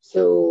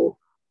 So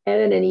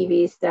Erin and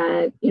Evie's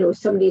dad,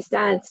 somebody's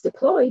dad's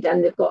deployed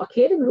and they've got a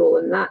caring role,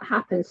 and that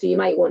happens. So you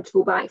might want to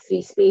go back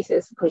 3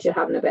 spaces because you're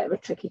having a bit of a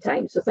tricky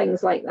time. So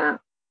things like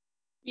that.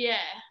 Yeah.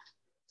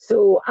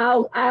 So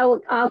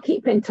I'll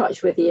keep in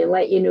touch with you and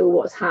let you know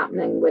what's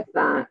happening with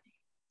that.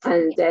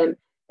 And it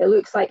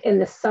looks like in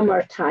the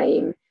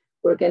summertime,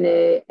 we're going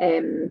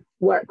to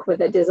work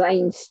with a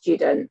design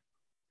student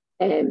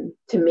to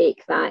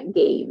make that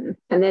game.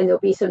 And then there'll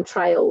be some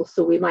trials.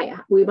 So we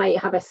might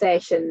have a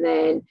session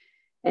then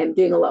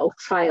doing a little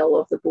trial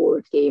of the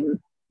board game.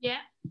 Yeah.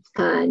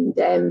 And